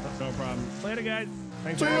 No problem. Later, guys.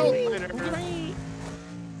 Thanks for See having you. me. Later.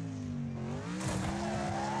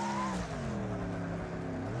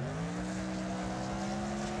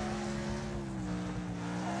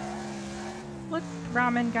 look,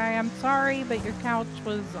 ramen guy. I'm sorry, but your couch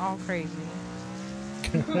was all crazy.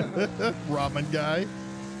 Ramen guy.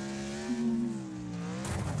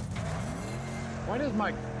 Why does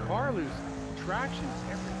my car lose traction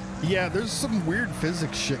every time? Yeah, there's some weird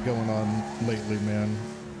physics shit going on lately, man.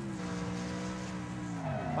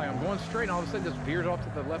 Like I'm going straight and all of a sudden just veers off to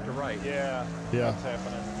the left or right. Yeah. Yeah. That's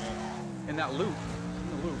happening to me. In that loop.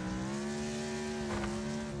 In the loop.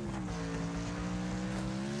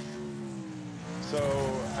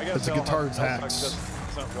 So I guess It's a I'll guitar's have- hacks.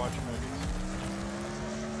 Just don't watch movies.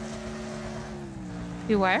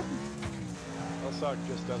 Do what? Elsuck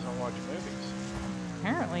just doesn't watch movies.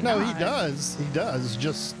 Apparently No, not. he does. He does.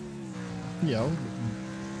 Just, you know,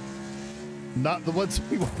 not the ones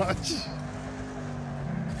we watch.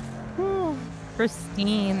 Whew.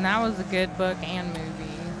 Christine, that was a good book and movie.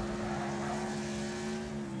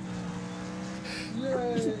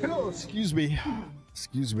 Yay! Oh, excuse me.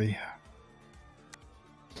 Excuse me.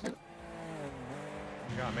 God,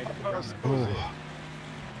 I made it. Oh.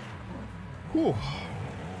 Whew.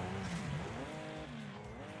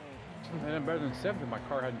 And I'm better than 7th if my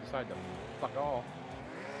car hadn't decided to fuck off.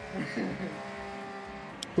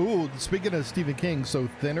 Ooh, speaking of Stephen King, so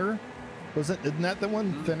Thinner, isn't that the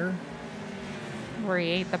one? Thinner? Where he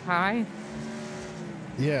ate the pie?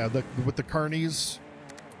 Yeah, with the carnies.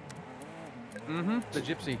 Mm-hmm. The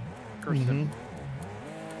gypsy cursed him.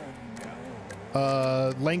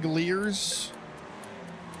 Langoliers.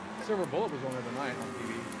 Silver Bullet was on the other night on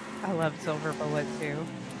TV. I love Silver Bullet too.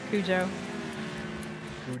 Cujo.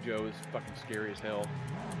 Cujo is fucking scary as hell.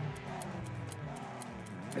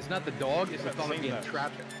 It's not the dog, it's the thought of being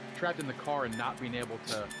trapped in the car and not being able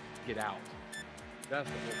to get out. That's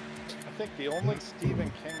the whole. I think the only Stephen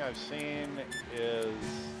King I've seen is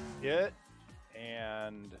It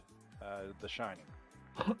and The Shining.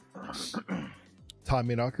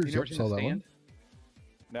 Tommy Knockers. You never Yep, seen saw The that one. Stand?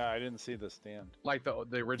 No, I didn't see The Stand. Like the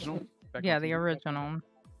original? Back Yeah, in the TV? original.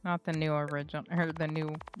 Not the new original, or the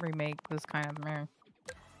new remake was kind of meh.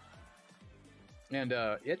 And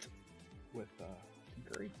It with Tim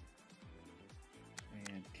Curry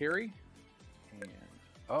and Carrie and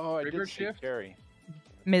Oh, I Graveyard did see Shift? Carrie.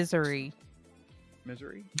 Misery.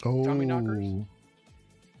 Misery. Oh. Tommy Knockers.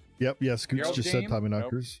 Yep, yeah, Scoots Girls just said Game? Tommy Nope.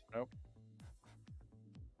 Knockers. Nope.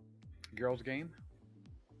 Girls Game.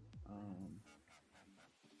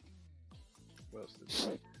 What else?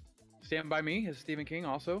 Stand By Me is Stephen King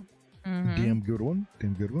also. Mhm. Damn good one.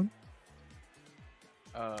 Damn good one.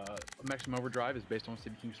 Maximum Overdrive is based on a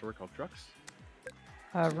Stephen King story called Trucks.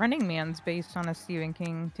 Running Man's based on a Stephen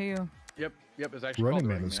King too. Yep, it's actually Running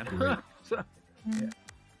called Man Running is Man. great. So,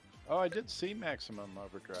 Oh, I did see Maximum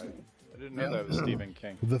Overdrive. I didn't know Yeah. that was Stephen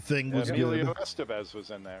King. The Thing was Emilio good. Estevez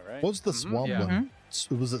was in that, right? What was the Swamp yeah. one?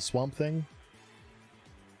 Was it Swamp Thing?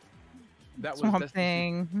 that was Swamp that's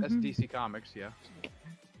Thing. That's Mhm. DC Comics, yeah.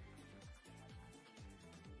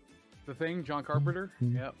 The Thing, John Carpenter.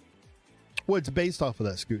 Mhm. Yep. Well, it's based off of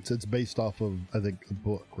that, Scoots. It's based off of, I think, a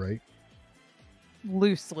book, right?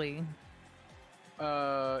 Loosely.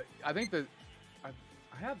 I think that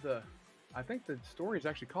I think the story is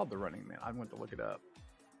actually called The Running Man. I went to look it up.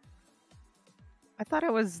 I thought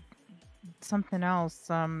it was something else.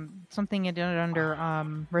 Something it did under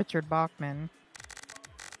Richard Bachman.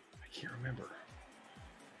 I can't remember.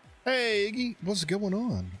 Hey, Iggy, what's going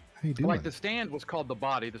on? How you doing? Like The Stand was called The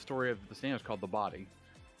Body. The story of The Stand was called The Body.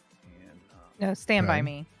 And No, Stand By Okay.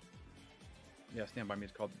 Me. yeah, Stand By Me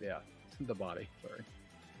is called The Body. Sorry.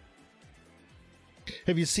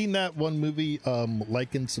 Have you seen that one movie,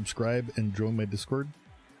 Like and Subscribe and join my Discord?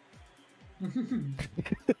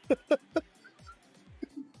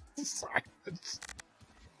 Silence.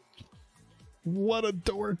 What a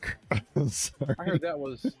dork. Sorry. I heard that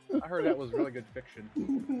was really good fiction.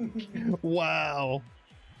 Wow.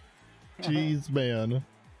 Jeez, man.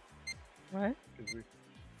 What? 'Cause we-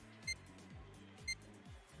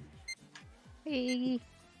 Hey.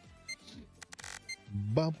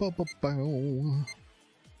 Ba, ba, ba, bow.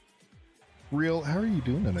 Real, how are you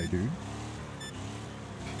doing tonight, dude?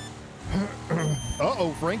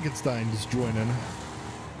 Uh-oh, Frankenstein is joining.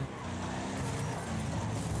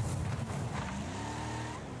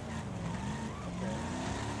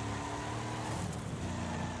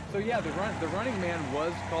 So yeah, the Running Man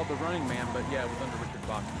was called The Running Man, but yeah, it was under Richard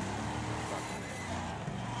Bachman.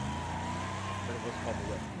 But it was called The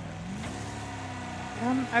Running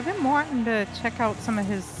Man. I've been wanting to check out some of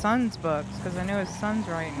his son's books because I know his son's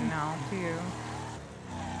writing now too,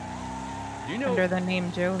 Do you know under the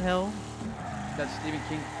name Joe Hill. that Stephen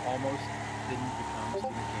King almost didn't become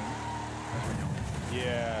Stephen King? As we know.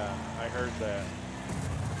 Yeah, I heard that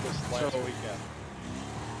this last So- weekend.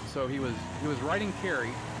 So he was writing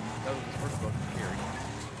Carrie. That was his first book, Carrie.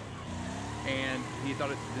 And he thought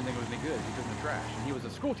didn't think it was any good. He threw it in the trash. And he was a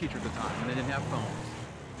school teacher at the time, and they didn't have phones.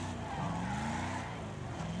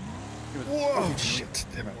 He was a school Whoa, teacher. shit.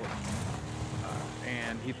 Damn it.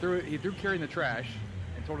 And he threw Carrie in the trash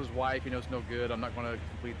and told his wife, it's no good. I'm not going to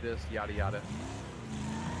complete this, yada yada.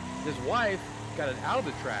 His wife got it out of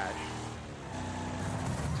the trash,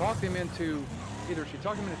 talked him into either she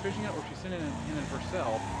talked him into finishing it or she sent it in it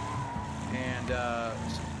herself. And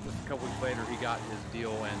just a couple weeks later, he got his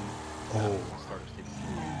deal and started Stephen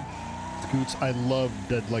King. Scoots, I love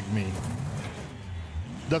Dead Like Me.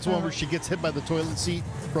 That's one where she gets hit by the toilet seat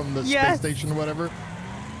from the Yes. space station or whatever.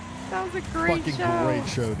 That was a great Fucking show. great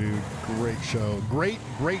show, dude. Great show. Great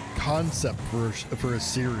concept for a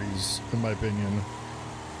series, in my opinion.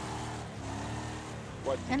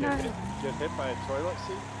 What, And get hit by a toilet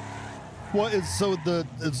seat? Well, it's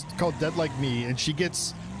called Dead Like Me, and she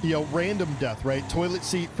gets, you know, random death, right? Toilet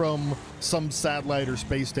seat from some satellite or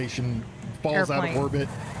space station falls out of Airplane. orbit,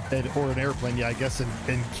 or an airplane, yeah, I guess,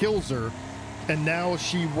 and kills her. And now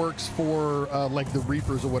she works for like the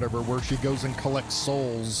Reapers or whatever, where she goes and collects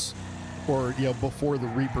souls, or, you know, before the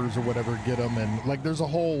Reapers or whatever get them. And like, there's a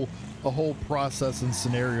whole process and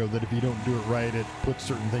scenario that if you don't do it right, it puts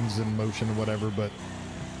certain things in motion or whatever. But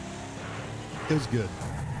it was good.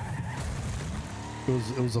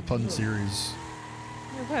 It was a fun series.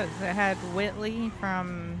 It was. It had Whitley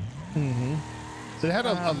from. Mm-hmm. It had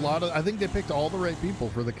a lot of. I think they picked all the right people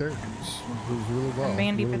for the characters. It was really well.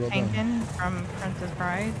 Mandy really well done. Patinkin from Princess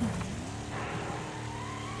Bride.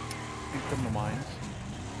 And Criminal Minds.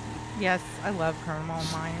 Yes, I love Criminal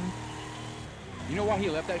Minds. You know why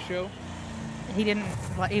he left that show? He didn't.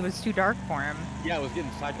 It was too dark for him. Yeah, it was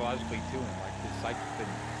getting psychologically to him. Like his psyche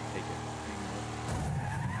couldn't take it anymore.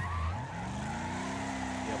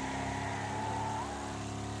 Yep.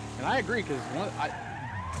 And I agree because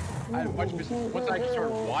I watched once I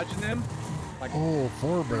started watching them. Like, Oh,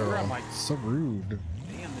 Four Barrel. I'm like, So rude.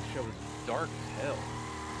 damn, this show is dark as hell.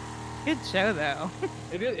 Good show though.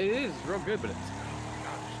 It is real good, but it's oh my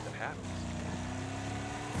gosh, that happens.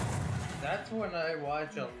 That's when I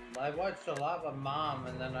watched a lot with Mom,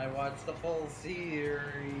 and then I watched the full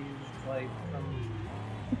series, like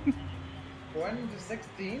from 1 to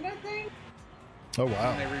 16, I think. Oh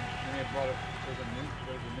wow. And they brought it. There's a new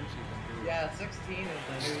season too. Yeah, 16 is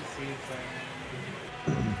the new season.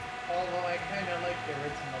 Although I kind of like the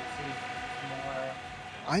original season more.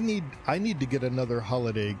 I need to get another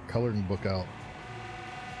holiday coloring book out.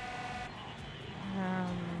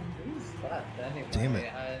 Who's left anyway? Damn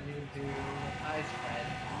it. I need to eye spread.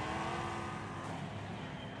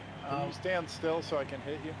 Can you stand still so I can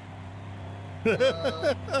hit you? I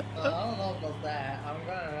don't know about that. I'm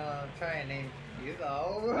gonna try and name you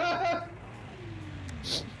though.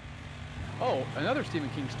 Oh, another Stephen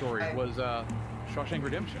King story I- was Shawshank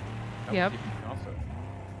Redemption. That was Yep. Stephen King also.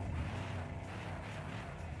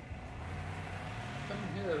 Come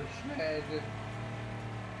here, Shred.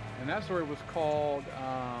 And that story was called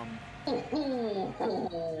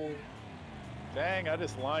Dang, I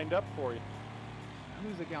just lined up for you.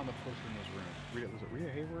 who's the guy on the poster in this room? Was it Rita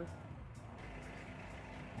Hayworth?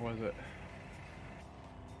 Or was it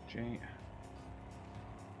Jane?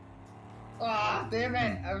 Ah, damn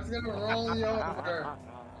it! I was gonna roll you over.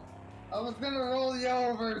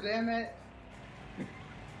 Damn it!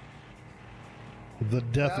 The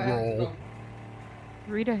death Ah, roll.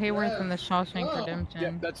 Rita Hayworth in the Shawshank Oh. Redemption.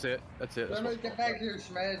 Yep, that's it. That's Let me what get back here,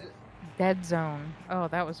 Shred. Dead Zone. Oh,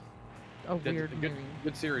 that was a it's weird good, movie.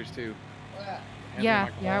 good series too. Ah, Anthony Yeah,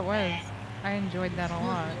 Michael yeah, it Hall. was. I enjoyed that a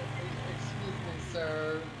lot. Excuse me,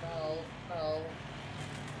 sir. No.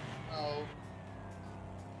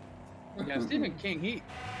 Yeah, Stephen King, he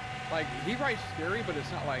writes scary, but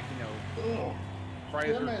it's not like, Ugh.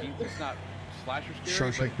 Friday the Damn it. 13th. It's not slasher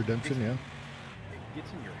scary. Shawshank but Redemption, yeah. It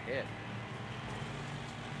gets in your head.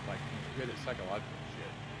 Like, he's good at psychological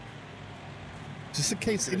shit. Just in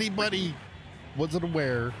case anybody wasn't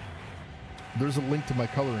aware, there's a link to my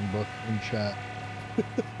coloring book in chat.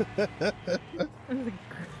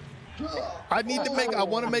 I need to make. I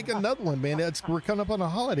want to make another one, man. We're coming up on the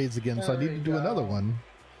holidays again, so I need to do another one.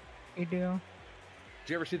 You do? Did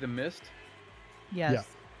you ever see The Mist? Yes.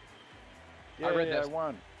 Yeah, I read yeah, that. I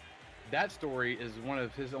won. That story is one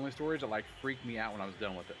of his only stories that like freaked me out when I was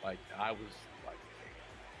done with it. Like I was like,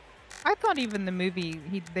 I thought even the movie,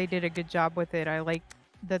 they did a good job with it. I like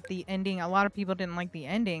that the ending. A lot of people didn't like the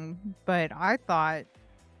ending, but I thought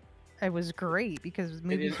it was great because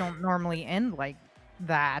movies is. don't normally end like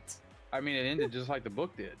that. I mean, it ended just like the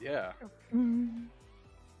book did. Yeah.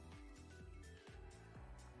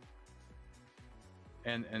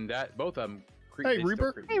 And that both of them creep. Hey, they still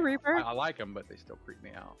Reaper. creep me Hey, out. Reaper. I like them, but they still creep me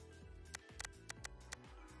out.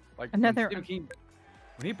 Like Another- when Stephen King,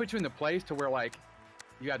 when he puts you in the place to where like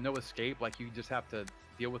you have no escape, like you just have to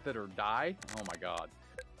deal with it or die. Oh my God,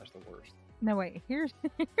 that's the worst. No, wait. Here's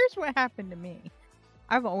here's what happened to me.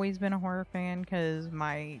 I've always been a horror fan because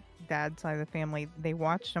my dad's side of the family, they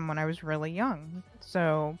watched them when I was really young.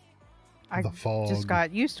 So I The Fog. just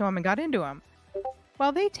got used to them and got into them.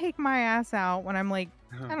 Well, they take my ass out when I'm like,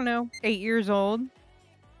 I don't know, 8 years old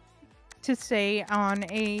to stay on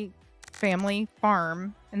a family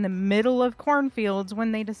farm in the middle of cornfields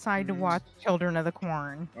when they decide to watch Children of the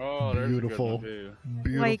Corn. Oh, there's Beautiful. a good one too.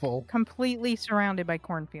 Beautiful. Like completely surrounded by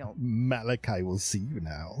cornfield. Malachi will see you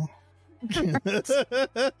now.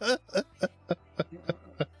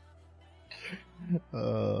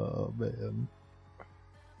 Oh man.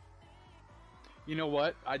 You know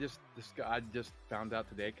what? I just found out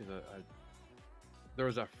today because there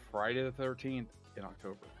was a Friday the 13th in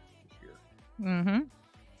October this year. Mm-hmm.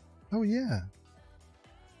 Oh yeah.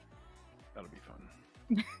 That'll be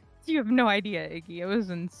fun. You have no idea, Iggy. It was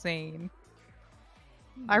insane.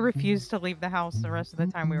 I refused to leave the house the rest of the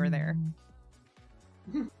time we were there.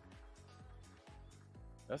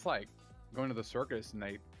 That's like going to the circus and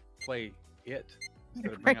they play it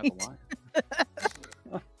instead of bringing out the line.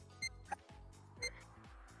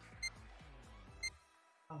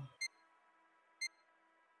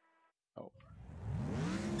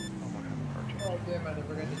 Oh damn it, I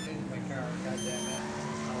forgot to change my car. God damn it.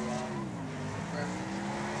 Oh well.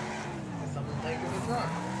 Guess I'm gonna take it to the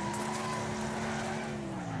truck.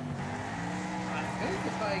 I think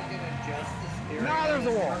if I can adjust the steering there's a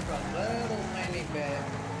wall. a little tiny bit,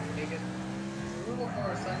 make it a little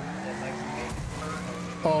more sensitive, like make it turn.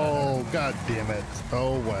 Oh god damn it.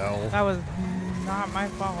 Oh well. That was not my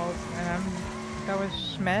fault. That was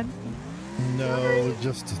Schmed. No,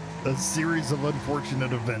 just a series of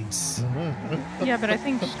unfortunate events. Yeah, but I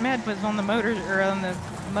think Schmed was on the motor or on the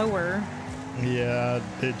mower. Yeah,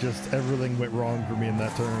 it just everything went wrong for me in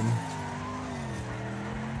that turn.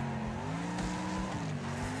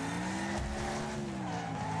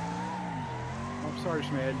 I'm sorry,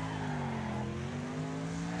 Schmid.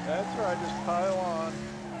 That's right, just pile on.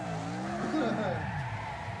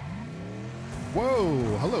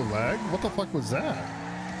 Whoa, hello lag. What the fuck was that?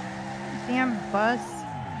 Damn bus. I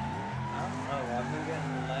don't know, I've been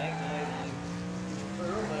getting lag lately.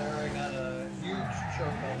 Earlier I got a huge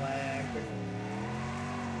chunk of lag.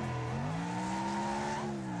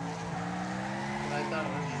 But I thought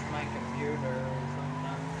it was just my computer or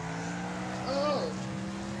something. Oh!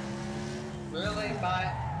 Really, bot?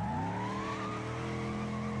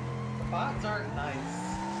 The bots aren't nice.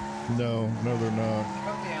 No, they're not.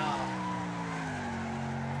 Cut me off.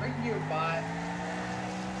 Bring you, bot.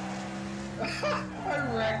 I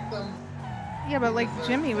wrecked them. Yeah, but like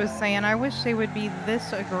Jimmy was saying, I wish they would be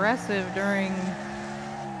this aggressive during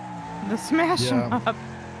the smash Yeah. 'em up.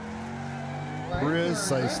 Right?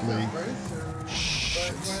 Precisely. They're aggressive, Shh.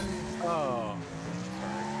 but Oh.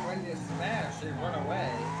 when you smash, they run away.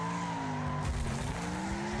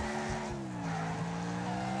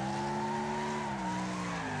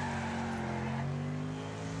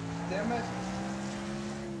 Damn it.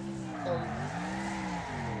 So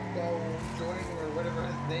joining or whatever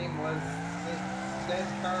his name was, this dead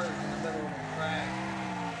cars in the middle of the track.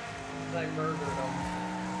 I murdered him.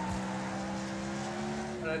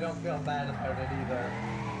 And I don't feel bad about it either.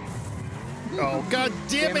 Oh god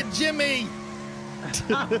damn it, Jimmy!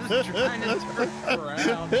 I was trying to turn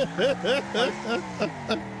around.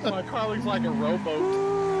 My car looks like a rowboat.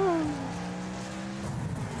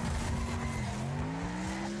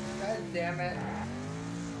 God damn it.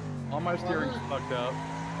 All my steering's fucked up.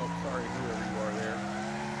 Oh, sorry, whoever you are there.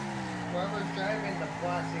 Whoever's driving the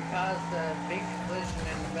bus, he caused a big collision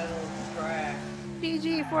in the middle of the track.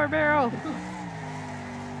 GG 4-barrel.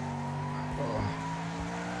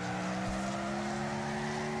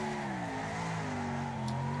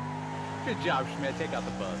 Good job, Schmidt. Take out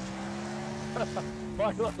the bus.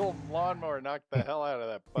 My little lawnmower knocked the hell out of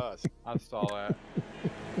that bus. I saw that.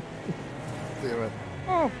 Damn it.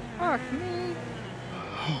 Oh, fuck me.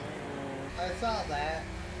 I saw that.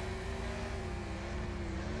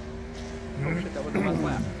 Oh shit, that was the bus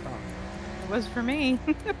lap. It was for me.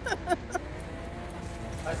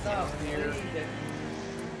 I saw a lead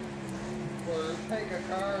or take a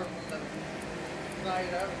car from the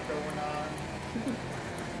side up going on.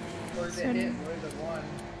 Or to hit with the one.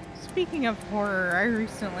 Speaking of horror, I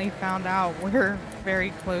recently found out we're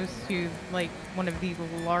very close to like one of the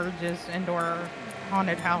largest indoor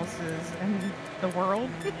haunted houses in the world.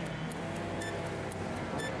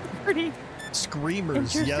 Pretty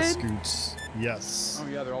Screamers, yes, Interested? Scoots. Yes. Oh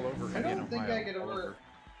yeah, they're all over. I don't Indiana, think Ohio, I could all ever. over.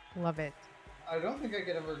 love it. I don't think I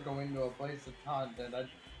could ever go into a place that's haunted. I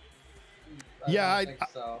Yeah, don't think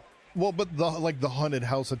so. Well, but the haunted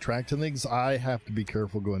house attraction things, I have to be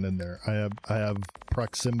careful going in there. I have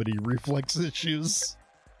proximity reflex issues.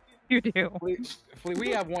 You do. Flea,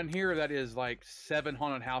 we have one here that is like 7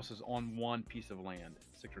 haunted houses on one piece of land,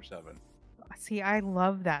 6 or 7. See, I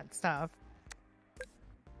love that stuff.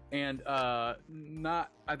 And I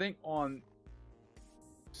think on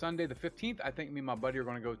Sunday the 15th, I think me and my buddy are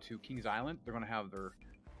going to go to Kings Island. They're going to have their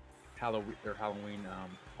Halloween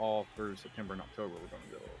all through September and October. We're going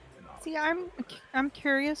to go. See, I'm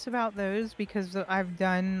curious about those because I've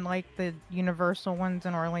done like the Universal ones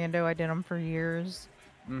in Orlando. I did them for years.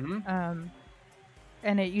 Mm-hmm. Shiny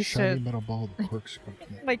And it used to metal ball, the corkscrew.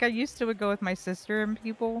 like I used to would go with my sister and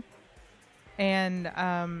people,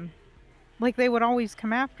 and like they would always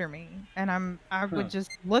come after me, and I would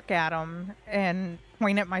just look at them and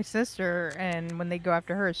point at my sister, and when they go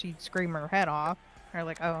after her, she'd scream her head off. They're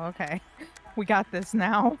like, "Oh, okay, we got this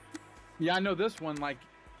now." Yeah, I know this one. Like,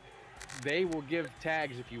 they will give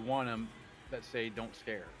tags if you want them that say "Don't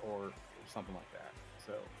scare" or something like that.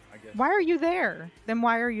 So I guess. Why are you there? Then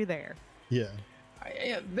why are you there? Yeah.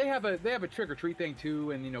 They have a trick or treat thing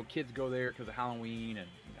too, and kids go there because of Halloween and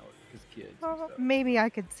because kids. Well, and stuff. maybe I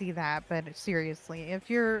could see that, but seriously, if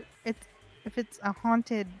it's a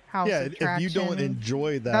haunted house attraction, if you don't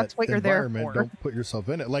enjoy that that's what you're there environment, for. don't put yourself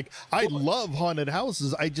in it. Like, I love haunted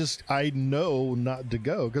houses. I know not to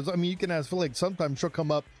go, because I mean, you can ask for, like, sometimes she'll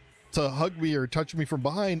come up to hug me or touch me from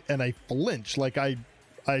behind, and I flinch, like I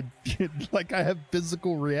like I have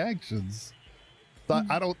physical reactions. But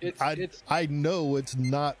I know it's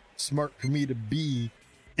not smart for me to be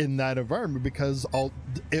in that environment, because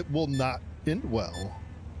it will not end well.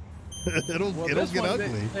 it'll get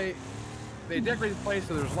ugly. They decorate the place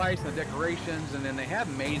so there's lights and the decorations, and then they have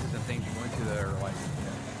mazes and things you go into that are like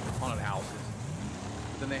haunted houses.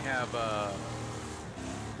 But then they have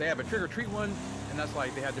a trick or treat one, and that's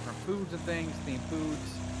like they have different foods and things, themed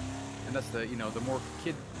foods, and that's the the more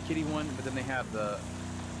kiddie one. But then they have the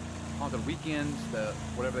haunted weekends, the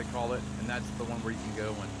whatever they call it, and that's the one where you can go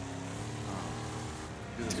and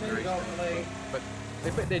do the scary thing. But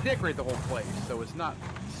they decorate the whole place, so it's not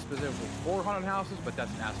specifically for haunted houses, but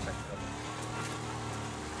that's an aspect of it.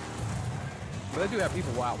 But they do have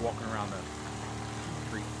people out walking around the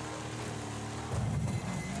street.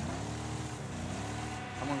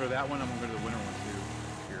 I'm gonna go to that one. I'm gonna go to the winter one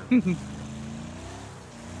too. Here.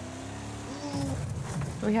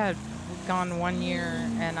 We had gone 1 year,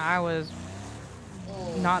 and I was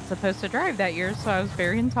not supposed to drive that year, so I was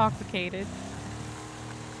very intoxicated.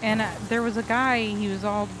 And there was a guy, he was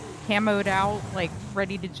all camoed out, like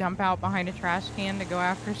ready to jump out behind a trash can to go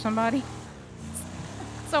after somebody.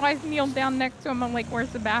 So I kneeled down next to him. I'm like, "Where's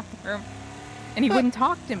the bathroom?" And he wouldn't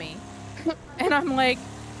talk to me. And I'm like,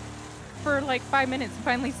 for like 5 minutes,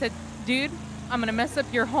 finally said, "Dude, I'm gonna mess up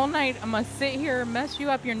your whole night. I'm gonna sit here and mess you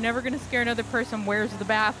up. You're never gonna scare another person. Where's the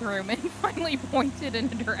bathroom?" And he finally pointed in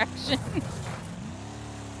a direction.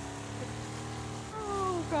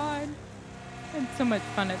 Oh God. I had so much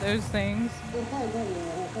fun at those things.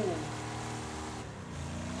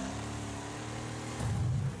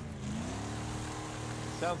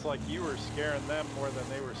 Sounds like you were scaring them more than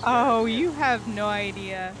they were scaring Oh, you. you have no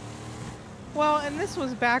idea. Well, and this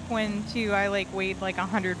was back when, too, I like weighed like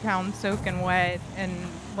 100 pounds soaking wet, and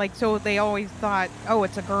like, so they always thought, "Oh,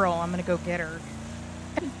 it's a girl, I'm gonna go get her."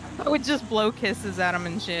 I would just blow kisses at them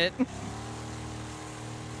and shit.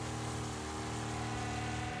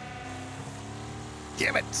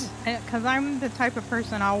 Damn it! Because I'm the type of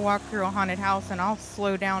person, I'll walk through a haunted house and I'll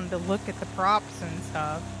slow down to look at the props and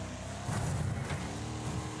stuff.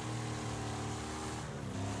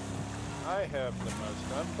 I have the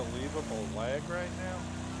most unbelievable lag right now.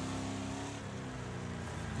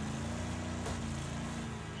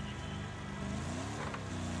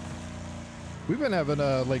 We've been having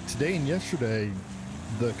like today and yesterday,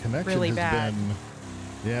 the connection Really has bad. been,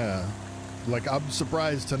 yeah. Like, I'm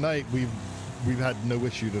surprised tonight we've had no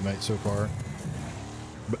issue tonight so far.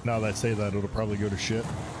 But now that I say that, it'll probably go to shit.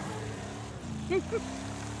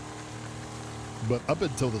 But up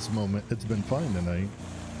until this moment, it's been fine tonight.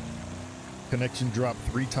 Connection dropped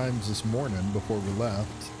 3 times this morning before we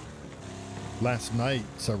left. Last night,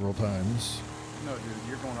 several times. No, dude,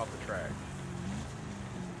 you're going off the track.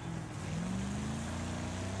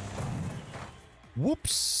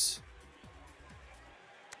 Whoops.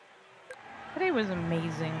 Today was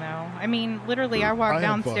amazing, though. I mean, literally, I I walked had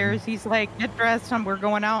downstairs. fun. He's like, "Get dressed, we're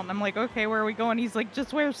going out." And I'm like, "Okay, where are we going?" He's like,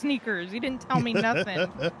 "Just wear sneakers." He didn't tell me nothing.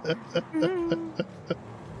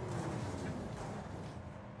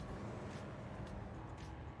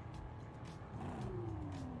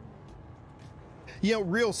 Yeah,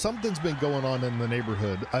 real, something's been going on in the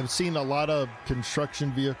neighborhood. I've seen a lot of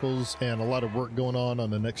construction vehicles and a lot of work going on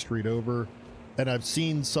the next street over. And I've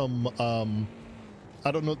seen some, I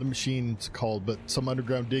don't know what the machine's called, but some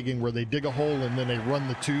underground digging where they dig a hole and then they run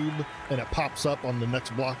the tube and it pops up on the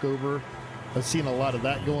next block over. I've seen a lot of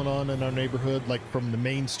that going on in our neighborhood, like from the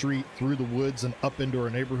main street through the woods and up into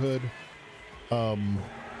our neighborhood.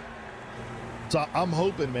 So I'm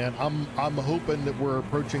hoping, man, I'm hoping that we're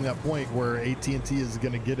approaching that point where AT&T is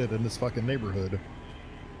going to get it in this fucking neighborhood.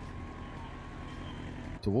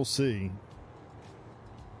 So we'll see.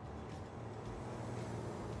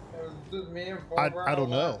 It was just me and I don't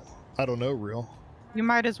know. I don't know, real. You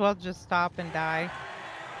might as well just stop and die.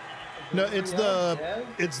 No, it's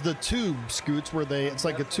the tube scoots where it's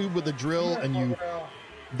like a tube with a drill and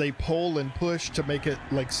they pull and push to make it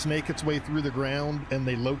like snake its way through the ground, and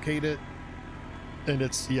they locate it, and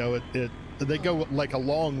it's they go like a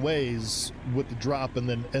long ways with the drop and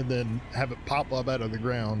then have it pop up out of the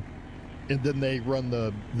ground, and then they run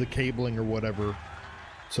the cabling or whatever.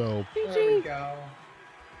 So There we go.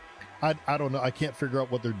 I don't know. I can't figure out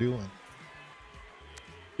what they're doing.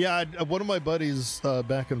 Yeah, one of my buddies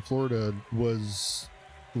back in Florida was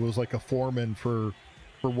like a foreman for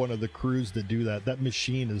one of the crews that do that. That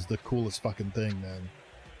machine is the coolest fucking thing, man.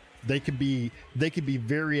 They can be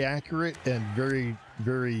very accurate and very,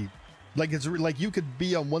 very, like it's like you could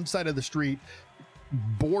be on one side of the street,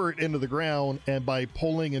 bore it into the ground, and by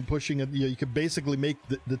pulling and pushing it, you could basically make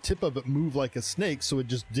the tip of it move like a snake, so it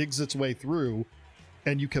just digs its way through,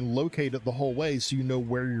 and you can locate it the whole way, so you know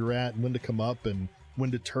where you're at and when to come up and when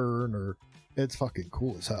to turn. Or it's fucking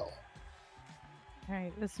cool as hell. All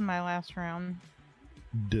right, this is my last round.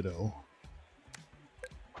 Ditto.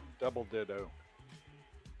 Double ditto.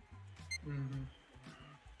 Mm-hmm.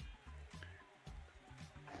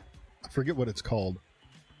 I forget what it's called,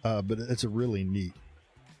 but it's a really neat.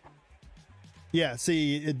 Yeah,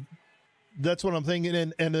 see, that's what I'm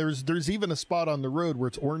thinking. And there's even a spot on the road where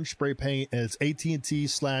it's orange spray paint and it's AT&T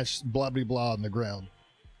 / blah blah blah on the ground.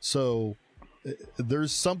 So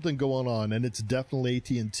there's something going on, and it's definitely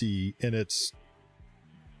AT&T, and it's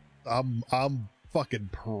I'm fucking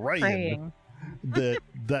praying.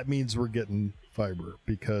 that means we're getting fiber,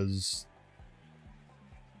 because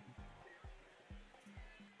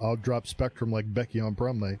I'll drop Spectrum like Becky on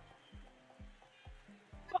prom night.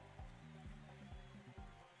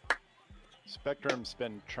 Spectrum's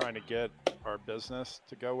been trying to get our business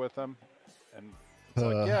to go with them, and it's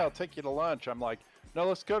like, yeah, I'll take you to lunch. I'm like, no,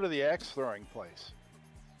 let's go to the axe throwing place.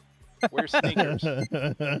 Wear sneakers.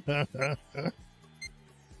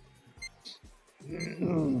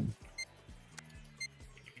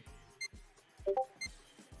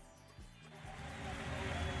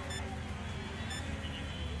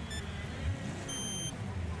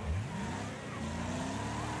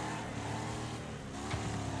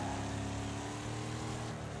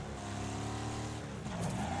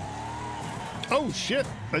 Oh shit!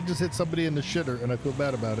 I just hit somebody in the shitter, and I feel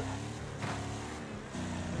bad about it.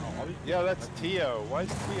 Yeah, that's Tio. Why is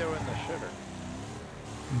Tio in the shitter?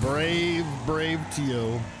 Brave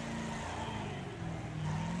Tio.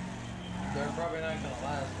 They're probably not gonna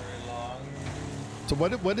last very long. So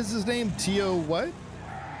what is his name? Tio what?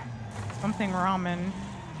 Something ramen.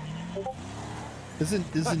 Isn't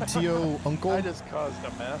Tio Uncle? I just caused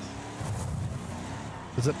a mess.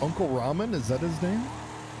 Is it Uncle Ramen? Is that his name?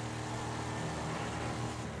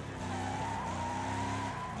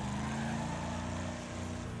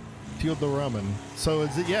 Tio the Ramen. So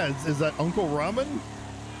is it? Yeah. Is that Uncle Ramen?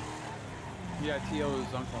 Yeah, Tio's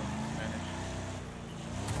uncle in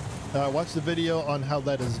Spanish. Watch the video on how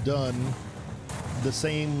that is done. The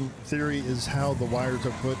same theory is how the wires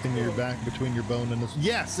are put in your back between your bone and the...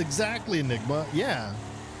 Yes, exactly, Enigma. Yeah.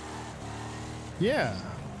 Yeah.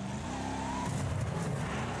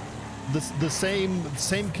 The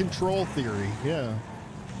same control theory. Yeah.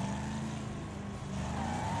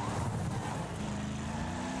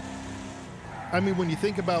 I mean, when you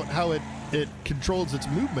think about how it controls its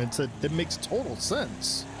movements, it makes total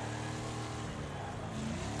sense.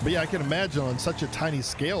 But yeah, I can imagine on such a tiny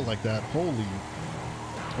scale like that. Holy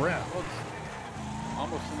crap. Well, it's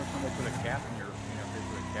almost similar to when they put a cap in your, they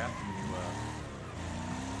put a cap in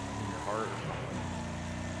your heart or something.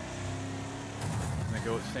 And they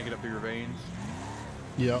go snake it up through your veins.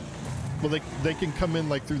 Yeah. Well, they can come in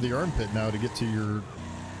like through the armpit now to get to your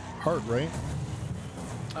heart, right?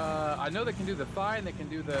 I know they can do the thigh and they can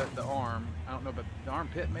do the arm. I don't know, but the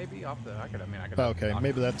armpit maybe off the. I could. Okay,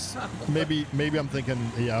 maybe that's maybe I'm thinking.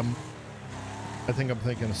 Yeah, I think I'm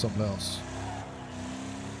thinking of something else.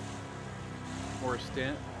 Or a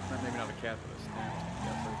stent. Maybe not a cath, but a stent.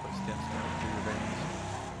 Yeah, so they put stents through your veins.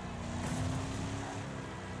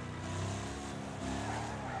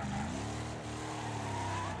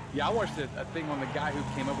 Yeah, I watched a thing on the guy who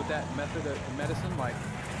came up with that method of medicine, like.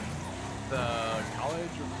 The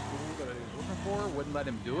college or the school that he was working for wouldn't let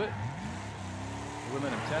him do it. They wouldn't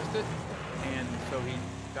let him test it. And so he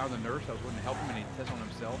found a nurse that was willing to help him, and he tested on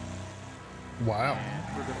himself. Wow.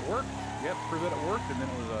 And proved that it worked. Yep, proved that it worked, and then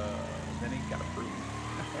it was then he got approved.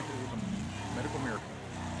 It was a medical miracle.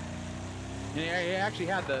 And he actually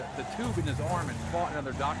had the tube in his arm and fought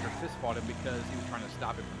another doctor, fist fought him because he was trying to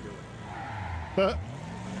stop him from doing it. But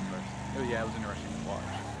Yeah, it was interesting to watch.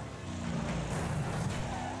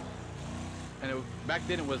 And back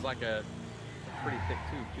then it was like a pretty thick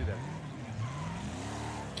tube too. That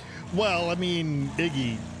Well, I mean,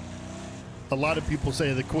 Iggy, a lot of people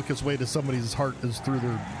say the quickest way to somebody's heart is through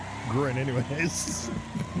their groin anyways.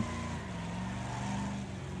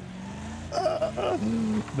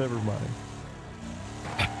 Never mind.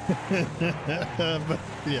 But,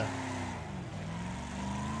 yeah.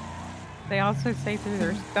 They also say through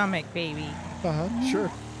their stomach, baby. Sure.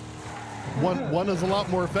 One is a lot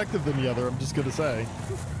more effective than the other, I'm just gonna say.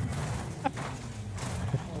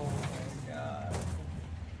 Oh my god.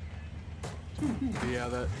 Yeah,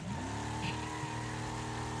 that.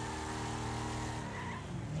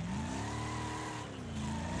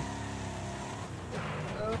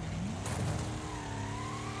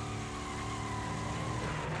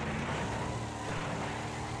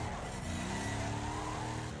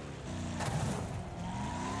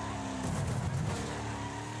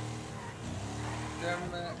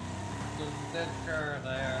 There's a dead car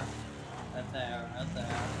there. Right there, right there.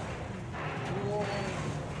 Whoa,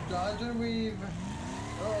 dodge and weave.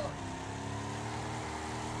 Oh.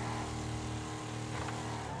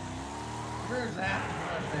 Where's that?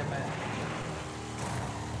 God damn it.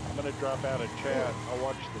 I'm gonna drop out of chat. I'll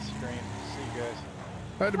watch the stream. See you guys.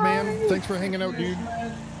 All right, man. Thanks for hanging out, dude.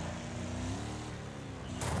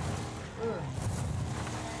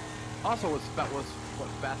 Also, what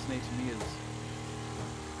fascinates me is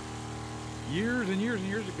years and years and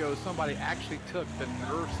years ago, somebody actually took the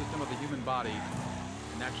nerve system of the human body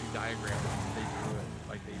and actually diagrammed it. They drew it.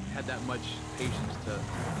 Like they had that much patience to.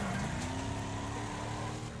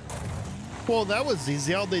 Well, that was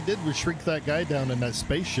easy. All they did was shrink that guy down in that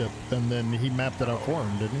spaceship, and then he mapped it out for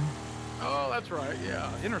him, didn't he? Oh, that's right.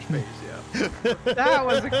 Yeah, inner space. Yeah. That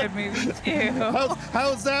was a good movie too.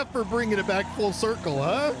 How's that for bringing it back full circle,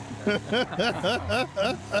 huh?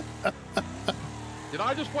 Did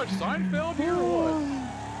I just watch Seinfeld here or what?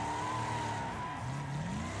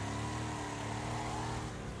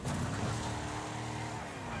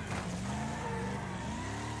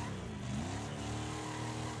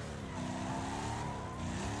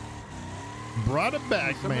 Brought it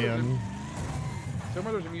back, man.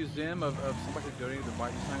 Somewhere there's a museum of somebody who donated their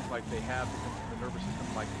body science, like they have the nervous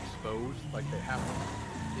system like exposed, like they have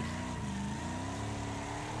it's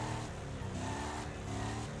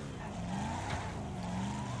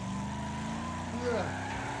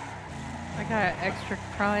I got extra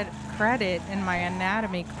credit in my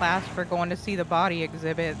anatomy class for going to see the body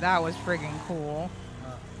exhibit. That was friggin' cool.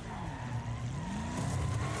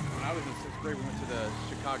 When I was in 6th grade, we went to the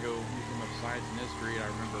Chicago Museum of Science and History, and I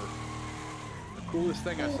remember the coolest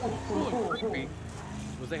thing I saw, cool and creepy,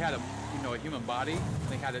 was they had a human body, and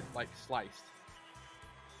they had it like sliced,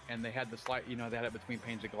 and they had the slice, they had it between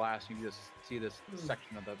panes of glass. You just see this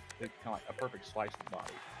section of the kind of like a perfect slice of the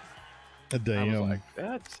body. Damn. I was like,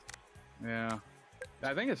 that's yeah.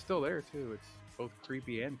 I think it's still there too. It's both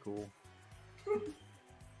creepy and cool.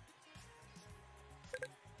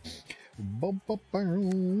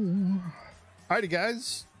 Alrighty,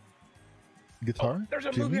 guys. Guitar? Oh, there's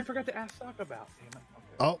a Jimmy? movie I forgot to ask Doc about. Damn it.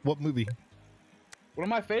 Okay. Oh, what movie? One of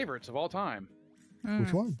my favorites of all time.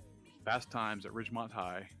 Which one? Fast Times at Ridgemont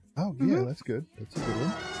High. Oh, yeah, that's good. That's a good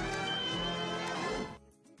one.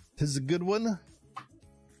 This is a good one.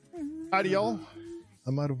 Alrighty, y'all.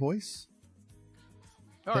 I'm out of voice.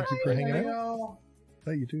 Thank you for hanging out.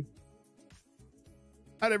 Thank you, too.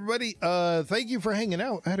 All right, everybody. Thank you for hanging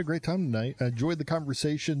out. I had a great time tonight. I enjoyed the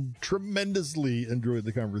conversation. Tremendously enjoyed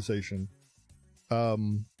the conversation.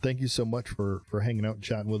 Thank you so much for hanging out and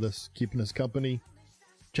chatting with us, keeping us company,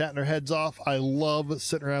 chatting our heads off. I love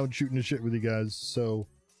sitting around shooting the shit with you guys. So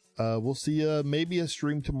we'll see maybe a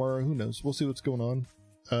stream tomorrow. Who knows? We'll see what's going on.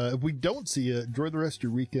 If we don't see you, enjoy the rest of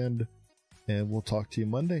your weekend, and we'll talk to you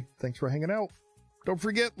Monday. Thanks for hanging out. Don't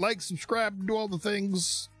forget, like, subscribe, do all the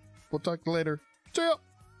things. We'll talk to you later. See ya.